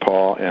 Congressman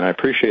Paul, and I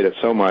appreciate it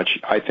so much.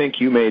 I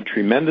think you made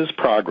tremendous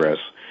progress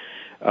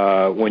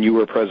when you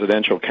were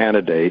presidential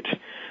candidate.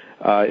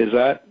 Is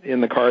that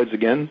in the cards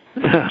again,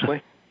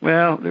 essentially?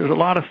 Well, there's a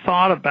lot of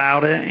thought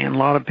about it, and a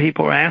lot of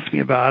people ask me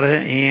about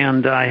it,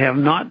 and I have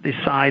not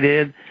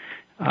decided.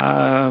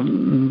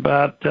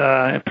 but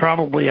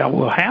probably I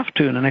will have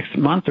to in the next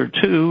month or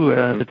two.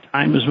 The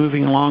time is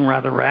moving along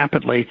rather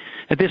rapidly.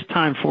 At this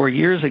time 4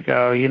 years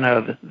ago,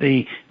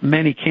 the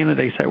many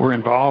candidates that were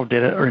involved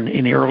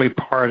in the early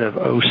part of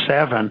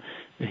 2007,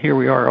 here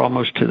we are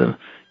almost to the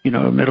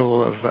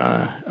middle of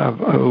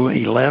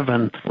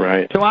 2011.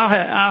 Right. So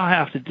I'll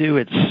have to do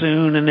it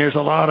soon, and there's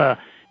a lot of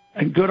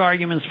good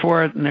arguments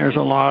for it, and there's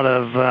a lot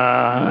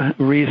of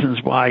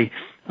reasons why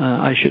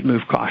I should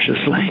move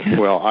cautiously.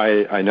 Well,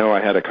 I know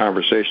I had a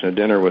conversation at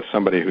dinner with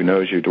somebody who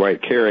knows you,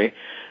 Dwight Carey,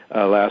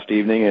 last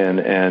evening,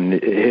 and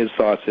his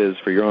thoughts is,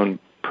 for your own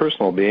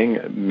personal being,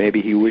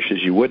 maybe he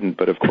wishes you wouldn't,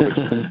 but of course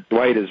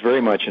Dwight is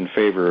very much in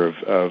favor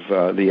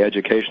of the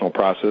educational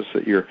process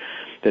that you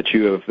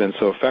have been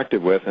so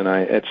effective with, and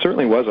it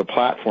certainly was a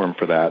platform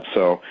for that.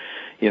 So,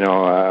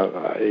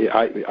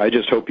 I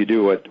just hope you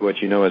do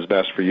what you know is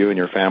best for you and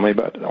your family,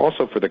 but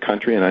also for the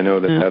country, and I know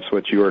that that's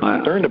what you are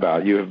concerned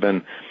about. You have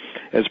been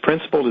as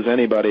principled as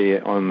anybody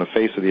on the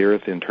face of the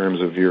earth in terms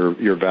of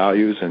your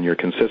values and your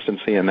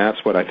consistency, and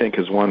that's what I think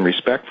has won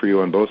respect for you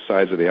on both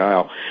sides of the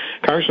aisle.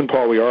 Congressman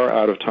Paul, we are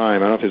out of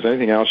time. I don't know if there's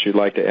anything else you'd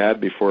like to add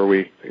before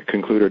we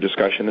conclude our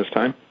discussion this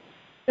time.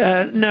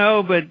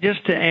 No, but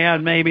just to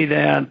add maybe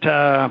that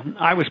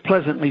I was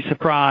pleasantly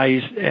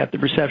surprised at the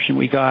reception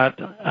we got,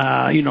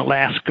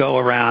 last go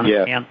around.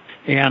 Yeah.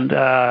 And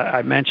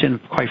I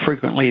mentioned quite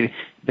frequently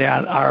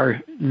that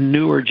our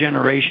newer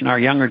generation, our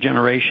younger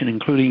generation,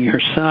 including your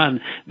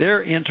son,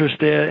 they're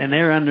interested and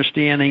they're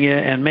understanding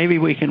it, and maybe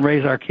we can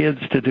raise our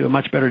kids to do a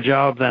much better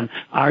job than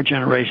our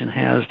generation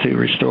has to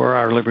restore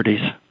our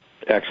liberties.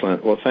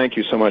 Excellent. Well, thank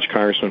you so much,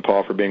 Congressman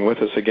Paul, for being with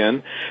us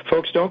again.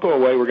 Folks, don't go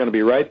away. We're going to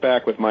be right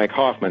back with Mike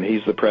Hoffman.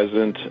 He's the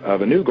president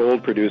of a new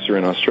gold producer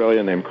in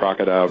Australia named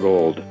Crocodile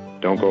Gold.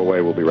 Don't go away.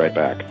 We'll be right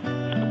back.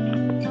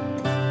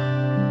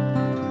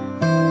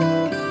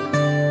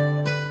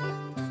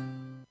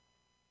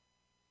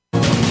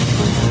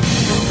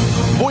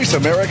 Voice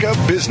America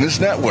Business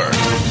Network,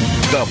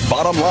 the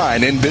bottom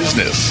line in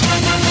business.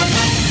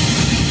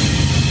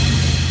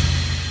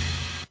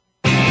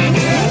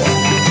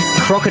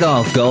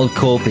 Crocodile Gold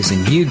Corp is a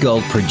new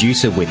gold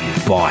producer with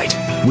bite.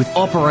 With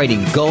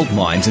operating gold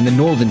mines in the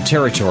Northern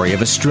Territory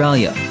of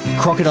Australia,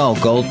 Crocodile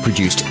Gold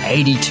produced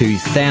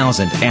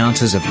 82,000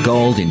 ounces of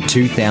gold in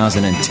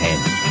 2010.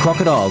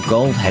 Crocodile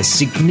Gold has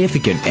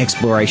significant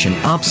exploration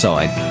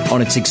upside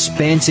on its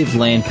expansive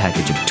land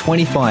package of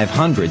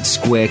 2,500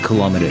 square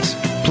kilometres.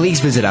 Please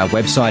visit our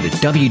website at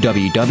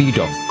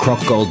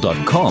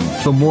www.crocgold.com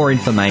for more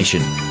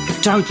information.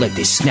 Don't let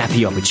this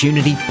snappy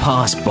opportunity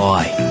pass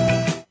by.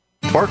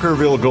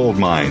 Barkerville Gold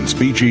Mines,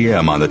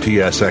 BGM on the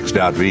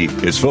TSX.V,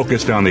 is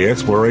focused on the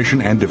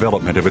exploration and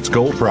development of its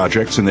gold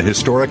projects in the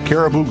historic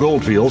Caribou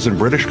Goldfields in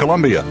British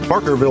Columbia.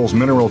 Barkerville's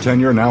mineral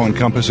tenure now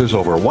encompasses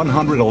over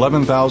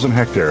 111,000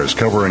 hectares,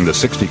 covering the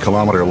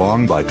 60-kilometer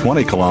long by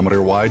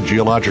 20-kilometer wide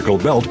geological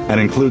belt, and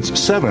includes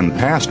 7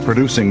 past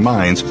producing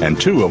mines and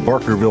 2 of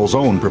Barkerville's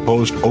own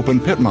proposed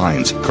open-pit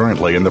mines,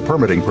 currently in the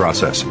permitting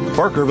process.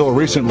 Barkerville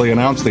recently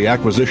announced the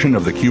acquisition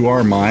of the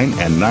QR mine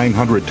and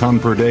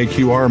 900-ton-per-day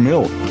QR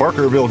mill.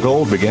 Barkerville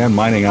Gold began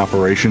mining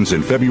operations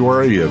in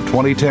February of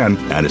 2010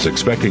 and is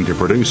expecting to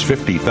produce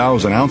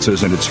 50,000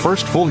 ounces in its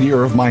first full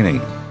year of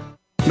mining.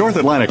 North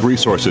Atlantic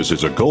Resources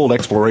is a gold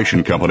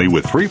exploration company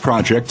with 3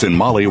 projects in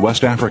Mali,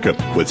 West Africa.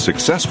 With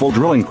successful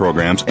drilling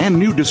programs and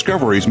new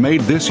discoveries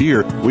made this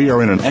year, we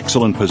are in an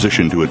excellent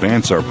position to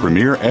advance our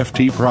premier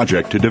FT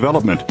project to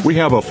development. We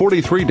have a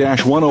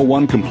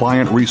 43-101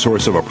 compliant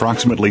resource of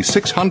approximately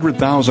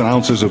 600,000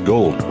 ounces of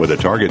gold, with a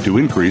target to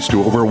increase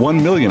to over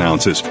 1 million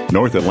ounces.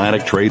 North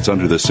Atlantic trades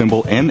under the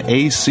symbol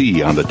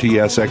NAC on the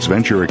TSX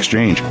Venture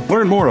Exchange.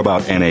 Learn more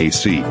about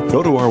NAC.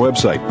 Go to our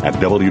website at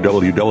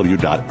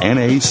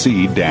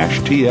www.nac-tsx.com.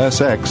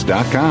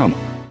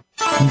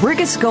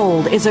 Brigus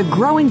Gold is a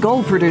growing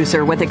gold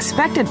producer with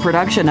expected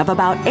production of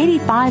about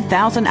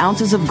 85,000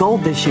 ounces of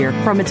gold this year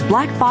from its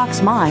Black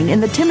Fox mine in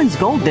the Timmins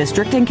Gold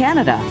District in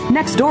Canada.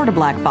 Next door to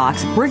Black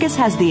Fox, Brigus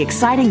has the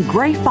exciting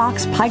Grey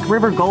Fox Pike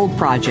River Gold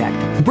Project.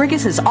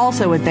 Brigus is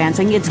also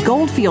advancing its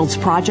Goldfields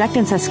project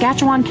in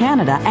Saskatchewan,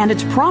 Canada, and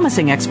its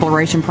promising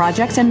exploration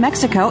projects in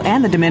Mexico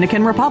and the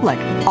Dominican Republic.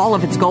 All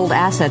of its gold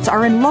assets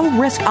are in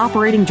low-risk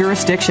operating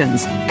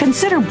jurisdictions.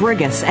 Consider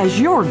Brigus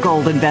as your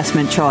gold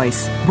investment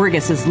choice.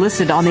 Brigus is listed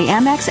on the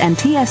Amex and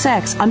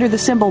TSX under the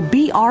symbol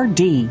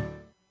BRD.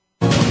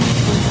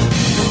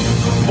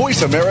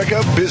 Voice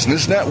America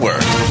Business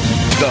Network,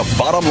 the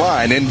bottom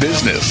line in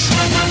business.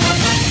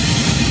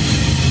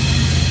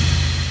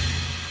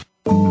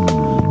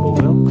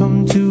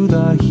 Welcome to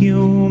the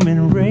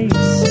human race.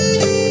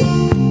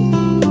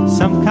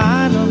 Some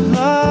kind of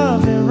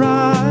love and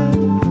ride.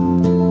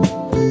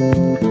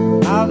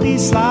 I'll be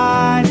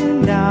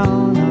sliding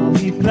down, I'll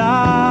be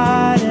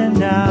gliding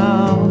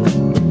down.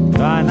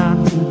 Try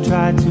not to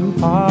try too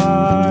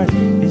hard,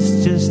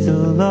 it's just a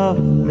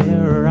lovely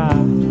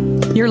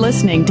ride. You're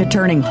listening to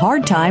Turning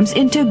Hard Times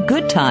into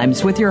Good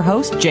Times with your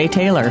host, Jay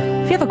Taylor.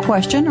 If you have a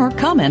question or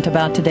comment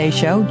about today's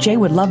show, Jay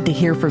would love to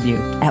hear from you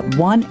at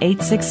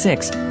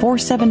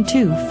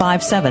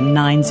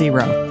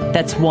 1-866-472-5790.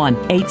 That's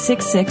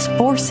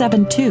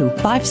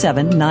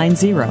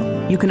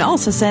 1-866-472-5790. You can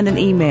also send an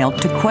email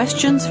to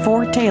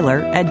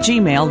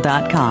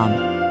questionsfortaylor@gmail.com.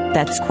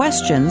 That's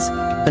questions,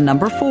 the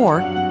number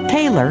 4,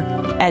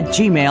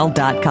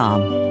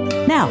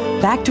 Taylor@gmail.com. Now,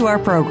 back to our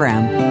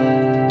program.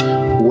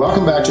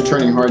 Welcome back to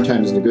Turning Hard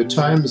Times into Good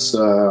Times.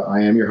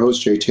 I am your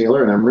host, Jay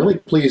Taylor, and I'm really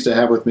pleased to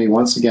have with me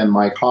once again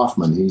Mike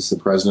Hoffman. He's the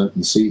president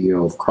and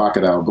CEO of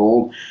Crocodile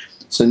Gold.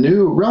 It's a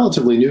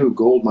relatively new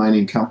gold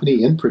mining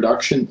company in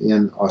production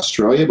in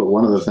Australia, but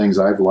one of the things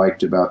I've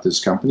liked about this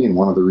company, and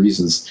one of the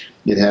reasons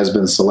it has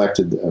been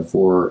selected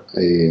for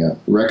a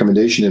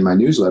recommendation in my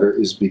newsletter,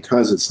 is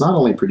because it's not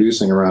only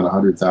producing around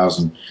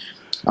 100,000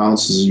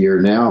 ounces a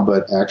year now,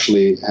 but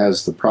actually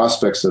has the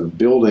prospects of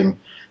building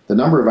the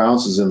number of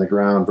ounces in the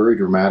ground very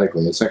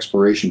dramatically. Its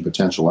exploration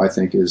potential, I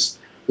think, is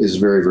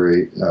very,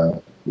 very,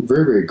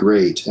 very, very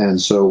great.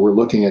 And so we're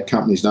looking at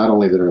companies not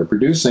only that are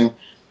producing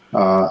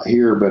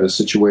here, but a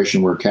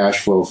situation where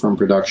cash flow from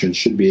production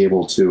should be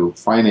able to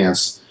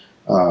finance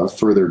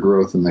further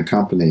growth in the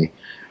company.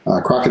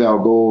 Crocodile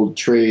Gold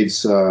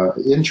trades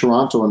in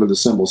Toronto under the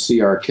symbol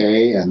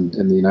CRK, and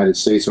in the United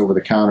States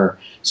over-the-counter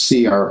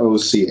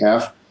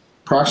CROCF.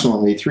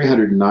 Approximately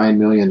 309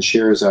 million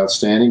shares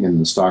outstanding, and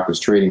the stock was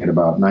trading at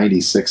about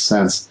 96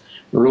 cents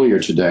earlier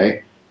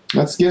today.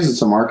 That gives it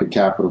a market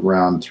cap of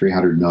around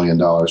 $300 million.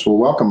 Well,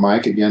 welcome,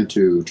 Mike, again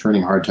to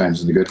Turning Hard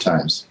Times into Good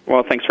Times.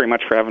 Well, thanks very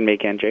much for having me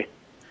again, Jay.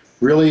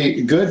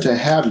 Really good to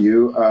have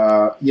you.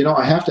 I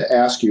have to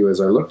ask you,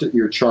 as I looked at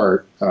your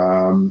chart,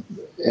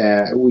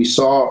 we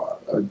saw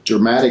a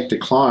dramatic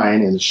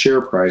decline in the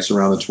share price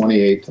around the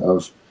 28th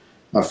of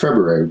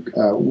February.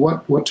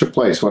 What took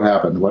place? What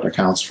happened? What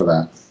accounts for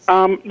that?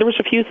 There was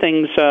a few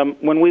things.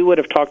 When we would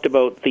have talked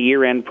about the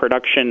year-end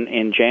production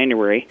in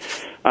January,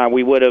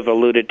 we would have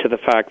alluded to the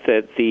fact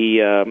that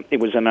it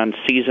was an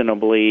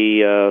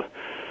unseasonably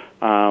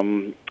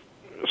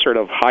sort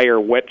of higher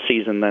wet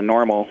season than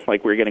normal,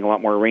 like we were getting a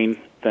lot more rain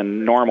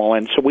than normal.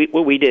 And so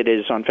what we did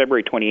is on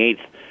February 28th,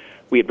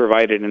 we had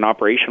provided an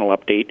operational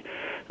update.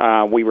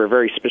 We were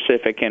very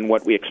specific in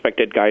what we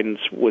expected guidance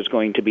was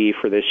going to be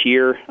for this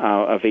year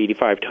of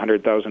 85 to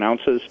 100,000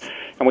 ounces.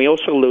 And we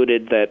also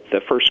alluded that the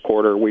first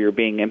quarter we were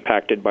being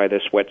impacted by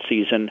this wet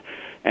season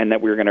and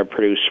that we were going to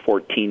produce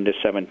 14 to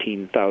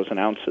 17,000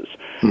 ounces.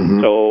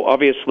 Mm-hmm. So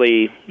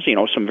obviously,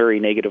 some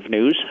very negative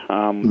news.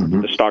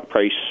 The stock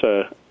price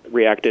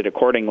reacted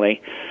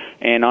accordingly.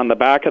 And on the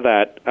back of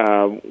that,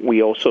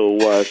 we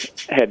also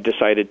had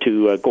decided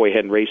to go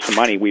ahead and raise some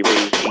money. We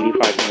raised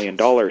 $85 million.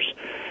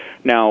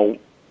 Now,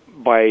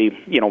 by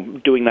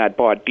doing that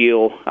bought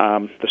deal,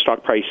 the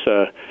stock price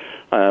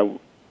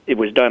it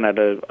was done at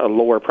a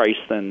lower price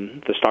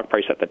than the stock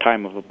price at the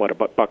time of about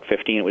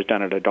 $1.15. It was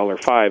done at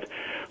 $1.05.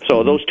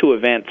 So those two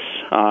events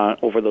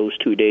over those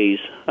 2 days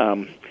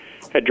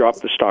had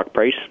dropped the stock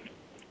price.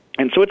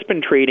 And so it's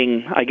been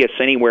trading, I guess,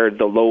 anywhere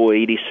the low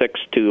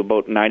 86 to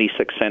about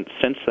 96 cents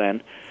since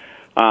then.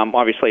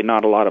 Obviously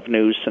not a lot of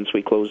news since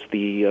we closed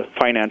the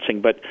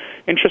financing, but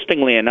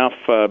interestingly enough,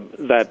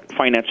 that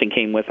financing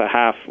came with a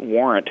half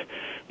warrant.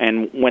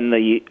 And when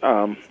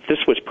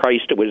this was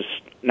priced, it was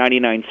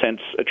 99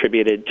 cents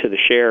attributed to the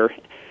share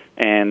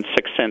and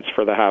 6 cents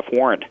for the half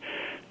warrant.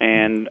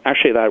 And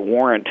actually that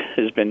warrant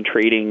has been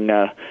trading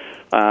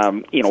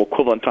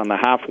equivalent on the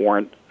half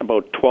warrant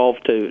about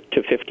 12 to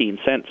 15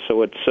 cents.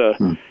 So it's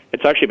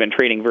actually been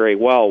trading very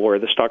well, where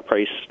the stock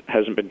price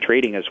hasn't been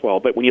trading as well.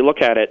 But when you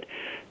look at it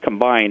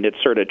combined,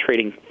 it's sort of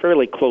trading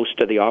fairly close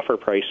to the offer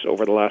price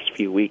over the last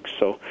few weeks.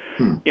 So,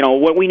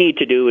 what we need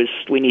to do is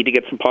we need to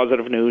get some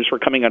positive news. We're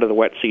coming out of the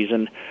wet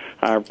season.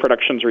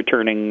 Production's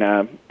returning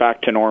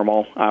back to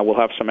normal. We'll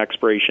have some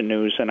exploration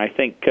news, and I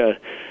think the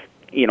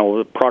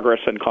progress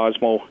in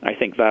Cosmo, I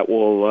think that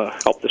will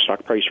help the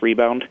stock price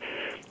rebound.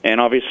 And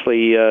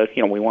obviously,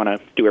 we want to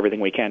do everything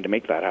we can to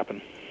make that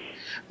happen.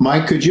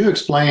 Mike, could you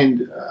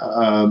explain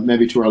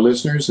maybe to our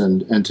listeners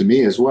and to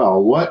me as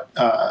well, what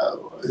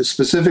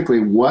specifically,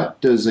 what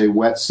does a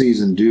wet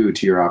season do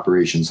to your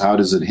operations? How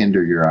does it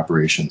hinder your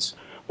operations?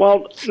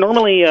 Well,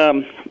 normally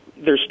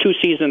there's two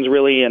seasons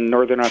really in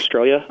Northern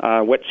Australia,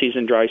 wet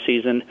season, dry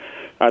season.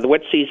 The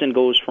wet season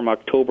goes from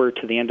October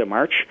to the end of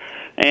March,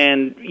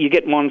 and you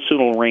get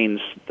monsoonal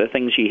rains, the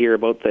things you hear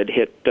about that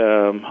hit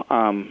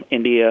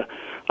India.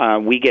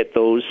 We get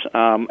those,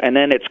 and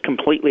then it's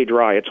completely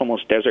dry. It's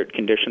almost desert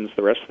conditions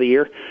the rest of the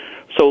year.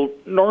 So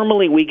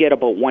normally we get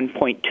about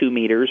 1.2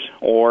 meters,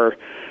 or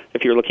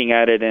if you're looking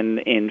at it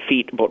in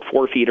feet, about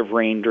 4 feet of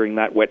rain during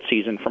that wet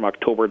season from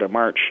October to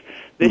March.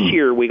 This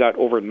year we got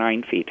over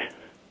 9 feet.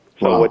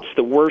 So It's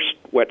the worst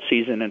wet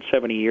season in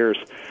 70 years.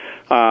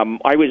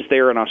 I was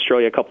there in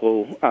Australia a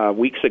couple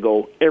weeks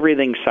ago.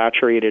 Everything's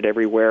saturated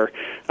everywhere.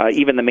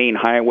 Even the main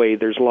highway,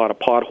 there's a lot of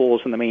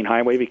potholes in the main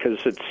highway because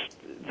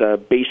the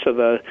base of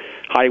the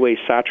highway is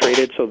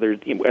saturated, so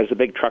as the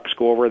big trucks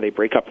go over, they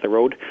break up the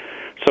road.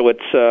 So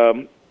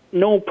it's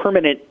no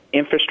permanent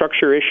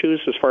infrastructure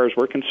issues as far as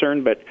we're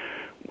concerned, but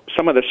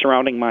some of the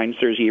surrounding mines,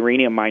 there's a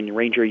uranium mine,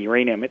 Ranger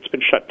Uranium. It's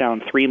been shut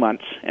down 3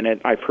 months, and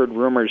I've heard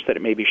rumors that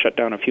it may be shut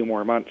down a few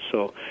more months.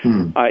 So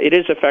it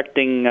is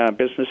affecting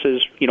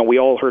businesses. We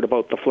all heard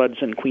about the floods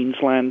in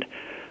Queensland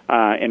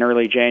in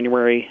early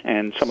January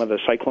and some of the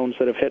cyclones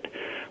that have hit.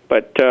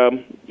 But,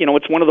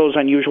 it's one of those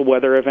unusual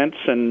weather events,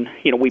 and,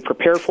 we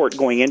prepare for it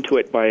going into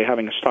it by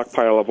having a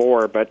stockpile of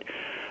ore. But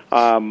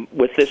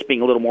with this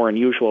being a little more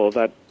unusual,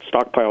 that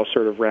stockpile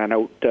sort of ran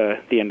out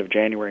the end of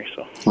January.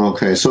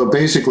 Okay, so it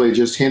basically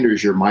just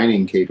hinders your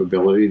mining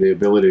capability, the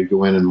ability to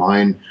go in and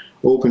mine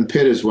open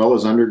pit as well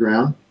as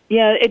underground?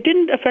 Yeah, it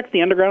didn't affect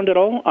the underground at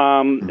all.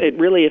 It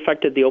really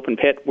affected the open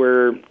pit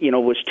where,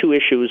 was two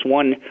issues.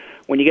 One,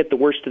 when you get the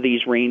worst of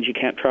these rains, you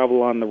can't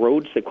travel on the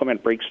roads. The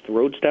equipment breaks the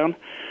roads down.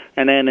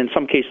 And then in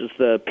some cases,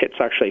 the pit's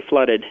actually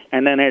flooded.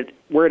 And then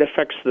where it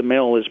affects the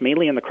mill is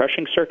mainly in the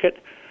crushing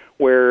circuit,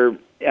 where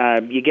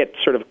you get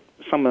sort of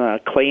some of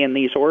the clay in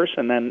these ores,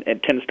 and then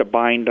it tends to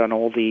bind on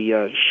all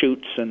the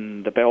chutes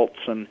and the belts,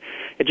 and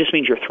it just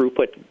means your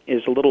throughput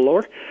is a little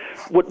lower.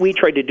 What we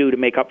tried to do to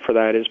make up for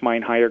that is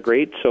mine higher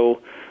grade,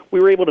 so we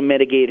were able to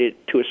mitigate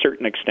it to a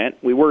certain extent.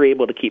 We were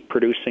able to keep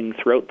producing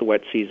throughout the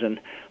wet season,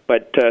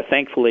 but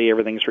thankfully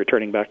everything's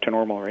returning back to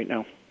normal right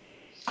now.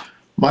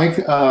 Mike,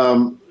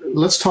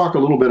 let's talk a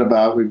little bit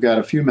about, we've got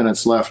a few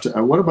minutes left.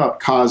 What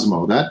about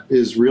Cosmo? That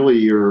is really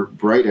your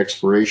bright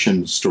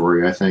exploration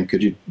story, I think.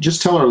 Could you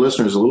just tell our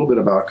listeners a little bit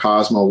about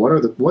Cosmo?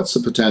 What's the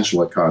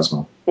potential at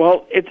Cosmo?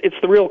 Well, it's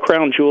the real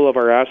crown jewel of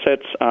our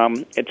assets.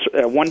 It's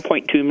a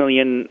 1.2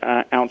 million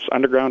ounce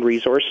underground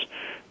resource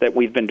that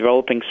we've been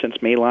developing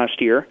since May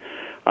last year.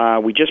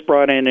 We just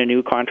brought in a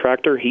new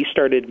contractor. He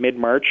started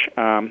mid-March.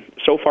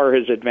 So far,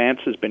 his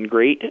advance has been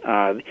great.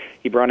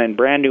 He brought in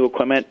brand new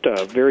equipment,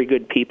 very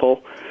good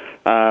people.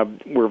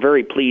 We're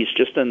very pleased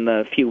just in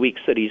the few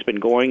weeks that he's been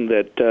going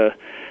that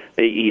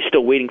he's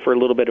still waiting for a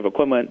little bit of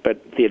equipment,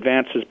 but the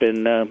advance has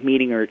been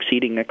meeting or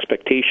exceeding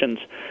expectations.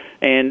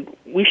 And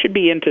we should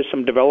be into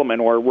some development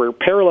ore. We're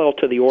parallel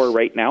to the ore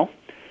right now.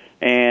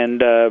 And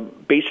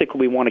basically,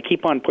 we want to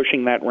keep on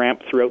pushing that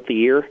ramp throughout the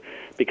year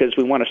because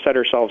we want to set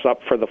ourselves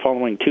up for the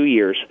following 2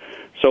 years.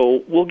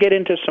 So we'll get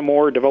into some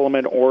more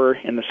development ore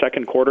in the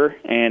second quarter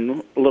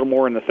and a little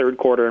more in the third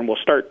quarter, and we'll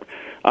start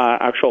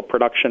actual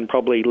production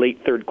probably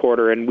late third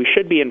quarter, and we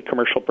should be in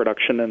commercial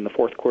production in the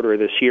fourth quarter of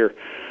this year.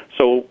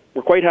 So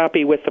we're quite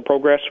happy with the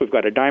progress. We've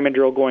got a diamond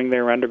drill going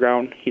there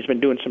underground. He's been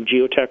doing some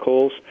geotech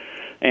holes,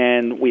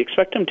 and we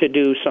expect him to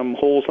do some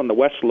holes on the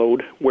west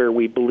lode where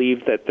we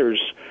believe that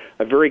there's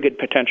a very good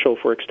potential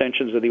for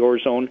extensions of the ore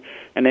zone,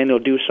 and then he'll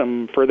do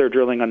some further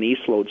drilling on the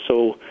east lode.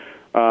 So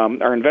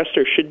our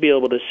investors should be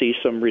able to see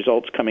some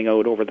results coming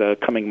out over the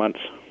coming months.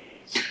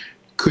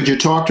 Could you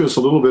talk to us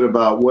a little bit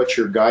about what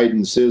your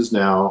guidance is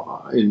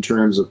now in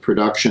terms of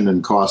production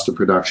and cost of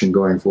production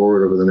going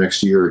forward over the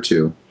next year or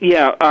two?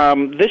 Yeah,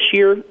 this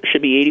year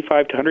should be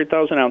 85 to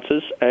 100,000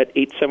 ounces at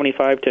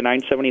 875 to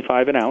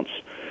 975 an ounce.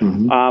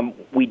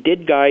 Mm-hmm. We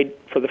did guide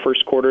for the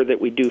first quarter that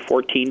we do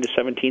 14 to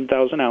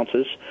 17,000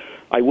 ounces.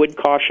 I would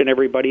caution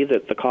everybody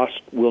that the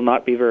cost will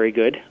not be very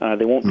good.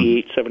 They won't be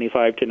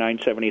 875 to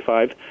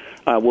 975.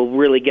 We'll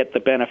really get the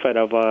benefit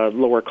of a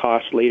lower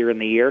cost later in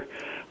the year.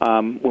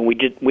 When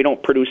we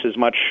don't produce as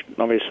much,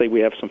 obviously we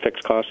have some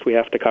fixed costs we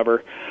have to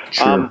cover.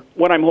 Sure.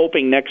 What I'm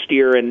hoping next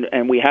year,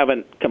 and we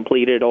haven't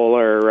completed all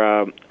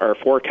our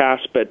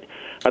forecasts, but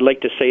I'd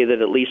like to say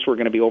that at least we're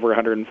going to be over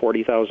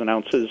 140,000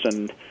 ounces,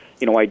 and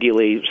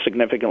ideally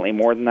significantly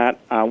more than that.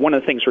 One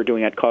of the things we're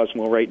doing at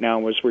Cosmo right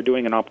now is we're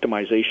doing an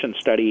optimization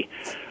study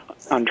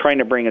on trying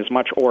to bring as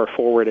much ore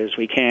forward as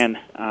we can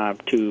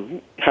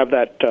to have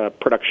that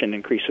production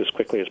increase as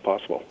quickly as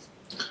possible.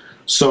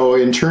 So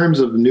in terms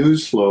of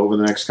news flow over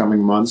the next coming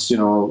months,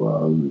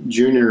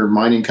 junior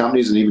mining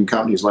companies and even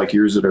companies like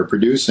yours that are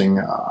producing,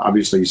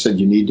 obviously you said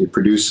you need to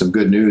produce some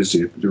good news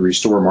to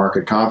restore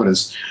market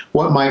confidence.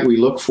 What might we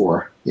look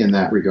for in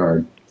that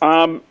regard?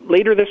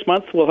 Later this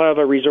month, we'll have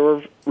a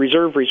reserve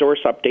resource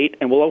update,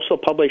 and we'll also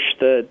publish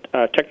the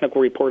technical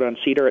report on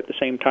Cedar at the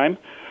same time.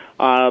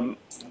 All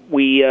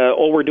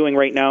we're doing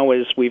right now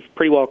is we've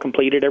pretty well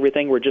completed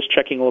everything. We're just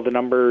checking all the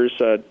numbers,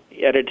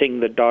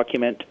 editing the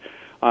document,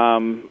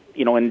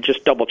 and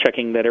just double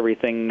checking that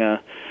everything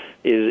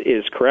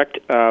is correct.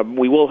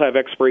 We will have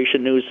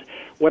exploration news.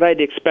 What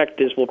I'd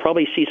expect is we'll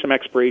probably see some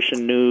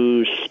exploration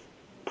news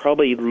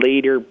probably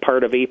later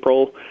part of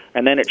April,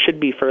 and then it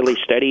should be fairly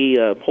steady,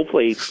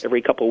 hopefully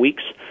every couple of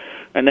weeks.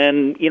 And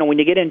then, when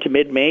you get into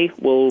mid-May,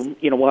 we'll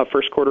have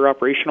first quarter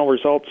operational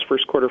results,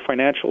 first quarter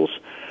financials,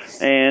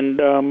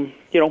 and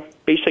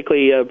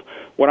basically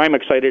what I'm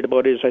excited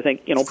about is I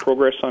think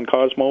progress on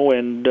Cosmo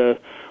and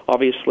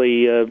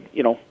obviously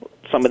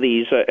some of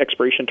these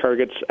exploration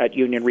targets at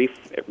Union Reef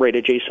right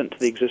adjacent to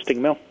the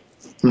existing mill.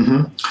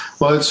 Mm-hmm.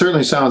 Well, it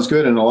certainly sounds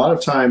good, and a lot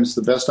of times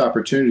the best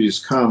opportunities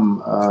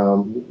come,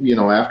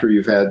 after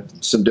you've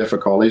had some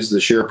difficulties. The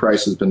share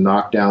price has been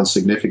knocked down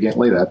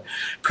significantly. That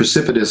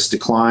precipitous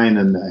decline,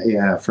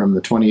 from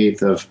the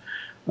 28th of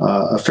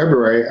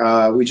February.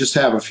 We just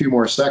have a few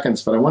more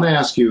seconds, but I want to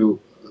ask you.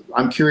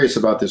 I'm curious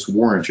about this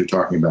warrant you're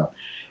talking about.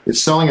 It's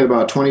selling at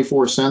about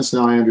 24 cents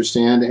now, I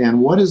understand.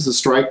 And what is the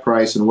strike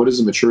price, and what is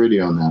the maturity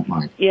on that,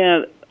 Mike?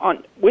 Yeah.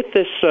 With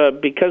this,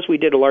 because we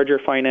did a larger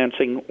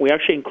financing, we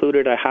actually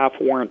included a half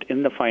warrant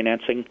in the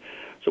financing.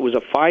 So it was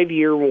a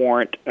 5-year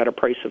warrant at a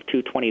price of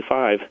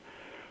 $225.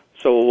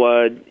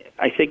 So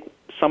I think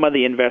some of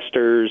the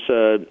investors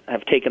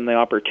have taken the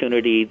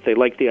opportunity. They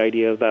like the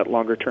idea of that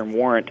longer-term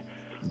warrant.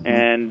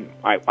 And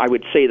I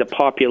would say the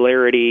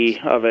popularity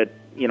of it,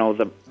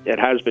 it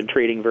has been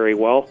trading very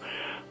well.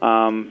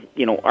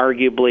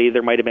 Arguably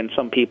there might have been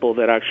some people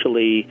that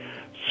actually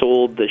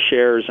sold the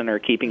shares and are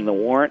keeping the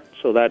warrant,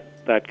 so that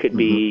could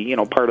be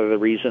part of the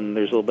reason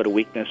there's a little bit of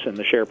weakness in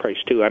the share price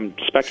too. I'm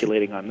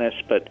speculating on this,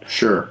 but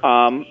sure.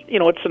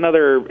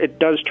 It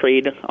does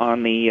trade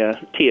on the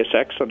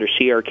TSX under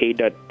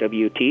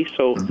CRK.WT,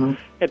 so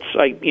it's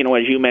like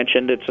as you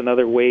mentioned, it's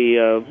another way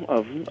of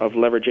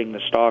leveraging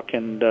the stock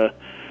and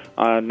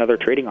another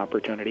trading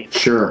opportunity.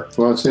 Sure.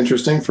 Well, it's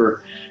interesting.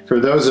 For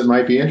those that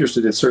might be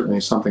interested, it's certainly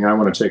something I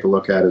want to take a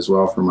look at as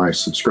well for my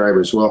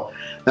subscribers. Well,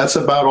 that's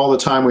about all the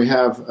time we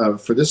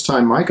have for this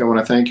time, Mike. I want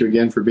to thank you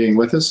again for being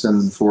with us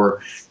and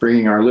for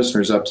bringing our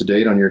listeners up to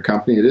date on your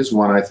company. It is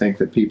one I think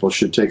that people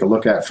should take a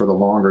look at for the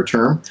longer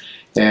term.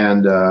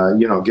 And,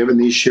 given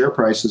these share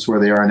prices where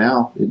they are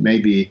now, it may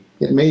be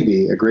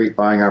a great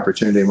buying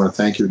opportunity. I want to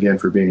thank you again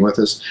for being with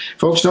us.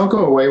 Folks, don't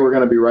go away. We're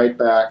going to be right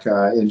back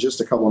in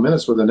just a couple of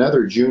minutes with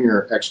another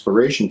junior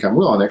exploration company.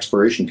 Well, an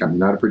exploration company,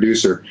 not a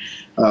producer.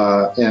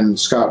 And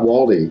Scott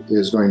Waldy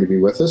is going to be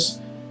with us.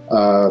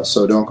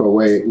 So don't go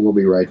away. We'll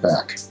be right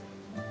back.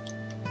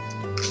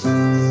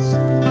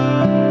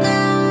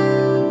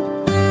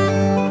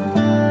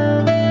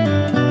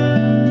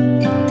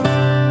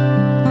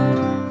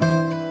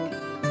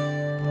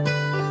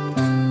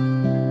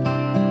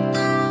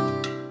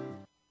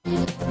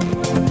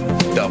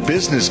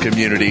 Business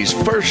community's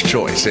first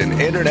choice in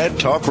Internet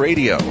Talk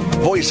Radio.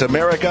 Voice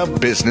America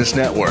Business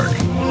Network.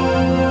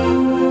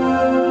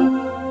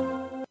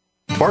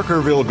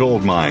 Barkerville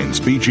Gold Mines,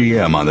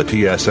 BGM on the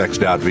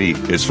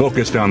TSX.V, is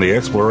focused on the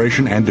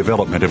exploration and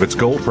development of its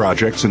gold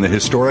projects in the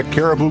historic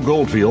Caribou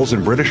Goldfields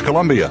in British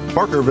Columbia.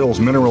 Barkerville's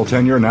mineral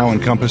tenure now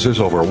encompasses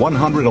over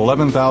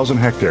 111,000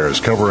 hectares,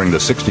 covering the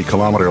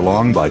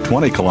 60-kilometer-long by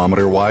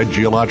 20-kilometer-wide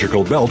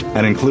geological belt,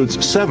 and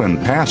includes 7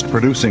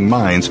 past-producing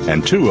mines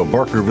and 2 of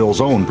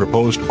Barkerville's own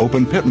proposed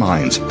open-pit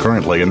mines,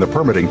 currently in the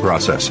permitting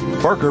process.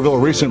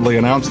 Barkerville recently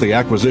announced the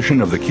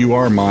acquisition of the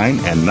QR mine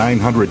and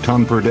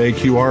 900-ton-per-day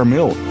QR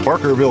mill.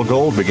 Barkerville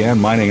Gold began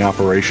mining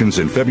operations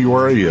in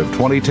February of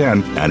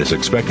 2010 and is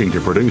expecting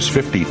to produce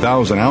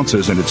 50,000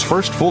 ounces in its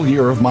first full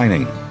year of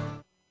mining.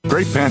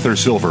 Great Panther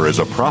Silver is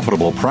a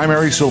profitable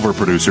primary silver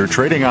producer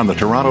trading on the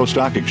Toronto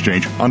Stock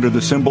Exchange under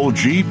the symbol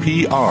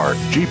GPR.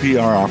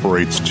 GPR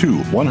operates 2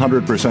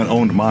 100%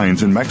 owned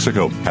mines in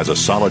Mexico, has a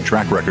solid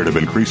track record of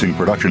increasing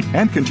production,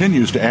 and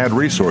continues to add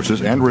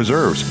resources and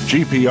reserves.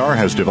 GPR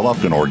has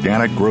developed an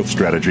organic growth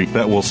strategy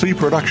that will see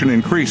production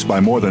increase by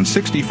more than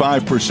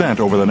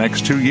 65% over the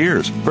next 2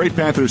 years. Great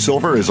Panther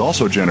Silver is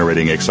also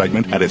generating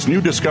excitement at its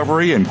new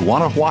discovery in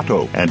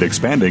Guanajuato and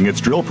expanding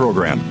its drill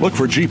program. Look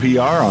for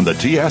GPR on the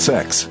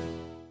TSX.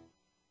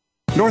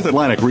 North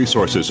Atlantic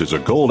Resources is a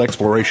gold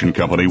exploration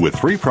company with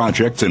 3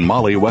 projects in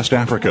Mali, West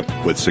Africa.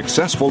 With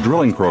successful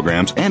drilling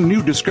programs and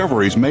new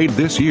discoveries made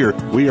this year,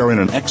 we are in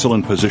an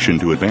excellent position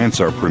to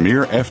advance our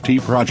premier FT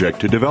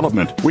project to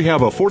development. We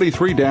have a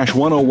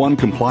 43-101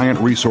 compliant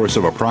resource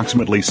of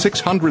approximately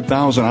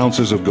 600,000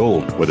 ounces of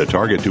gold, with a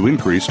target to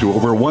increase to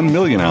over 1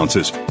 million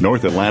ounces.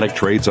 North Atlantic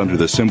trades under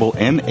the symbol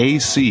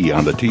NAC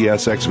on the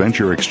TSX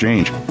Venture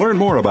Exchange. Learn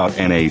more about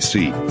NAC.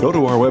 Go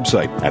to our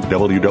website at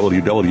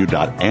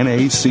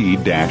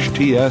www.nac.tsx.com.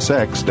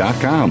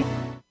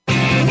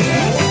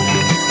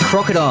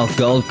 Crocodile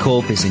Gold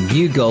Corp is a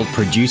new gold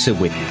producer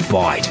with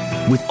bite.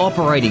 With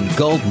operating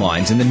gold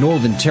mines in the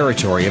Northern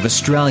Territory of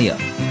Australia,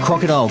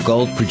 Crocodile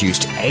Gold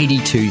produced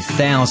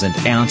 82,000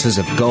 ounces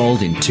of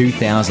gold in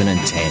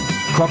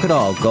 2010.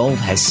 Crocodile Gold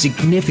has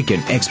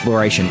significant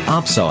exploration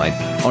upside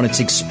on its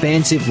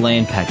expansive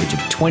land package of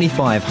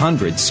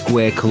 2,500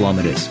 square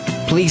kilometres.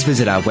 Please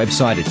visit our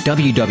website at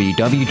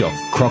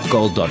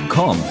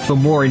www.crocgold.com for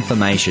more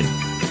information.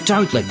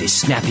 Don't let this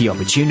snappy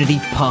opportunity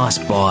pass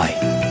by.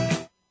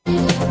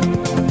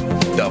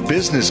 The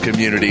business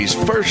community's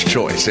first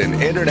choice in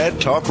Internet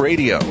Talk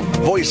Radio.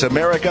 Voice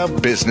America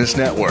Business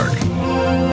Network.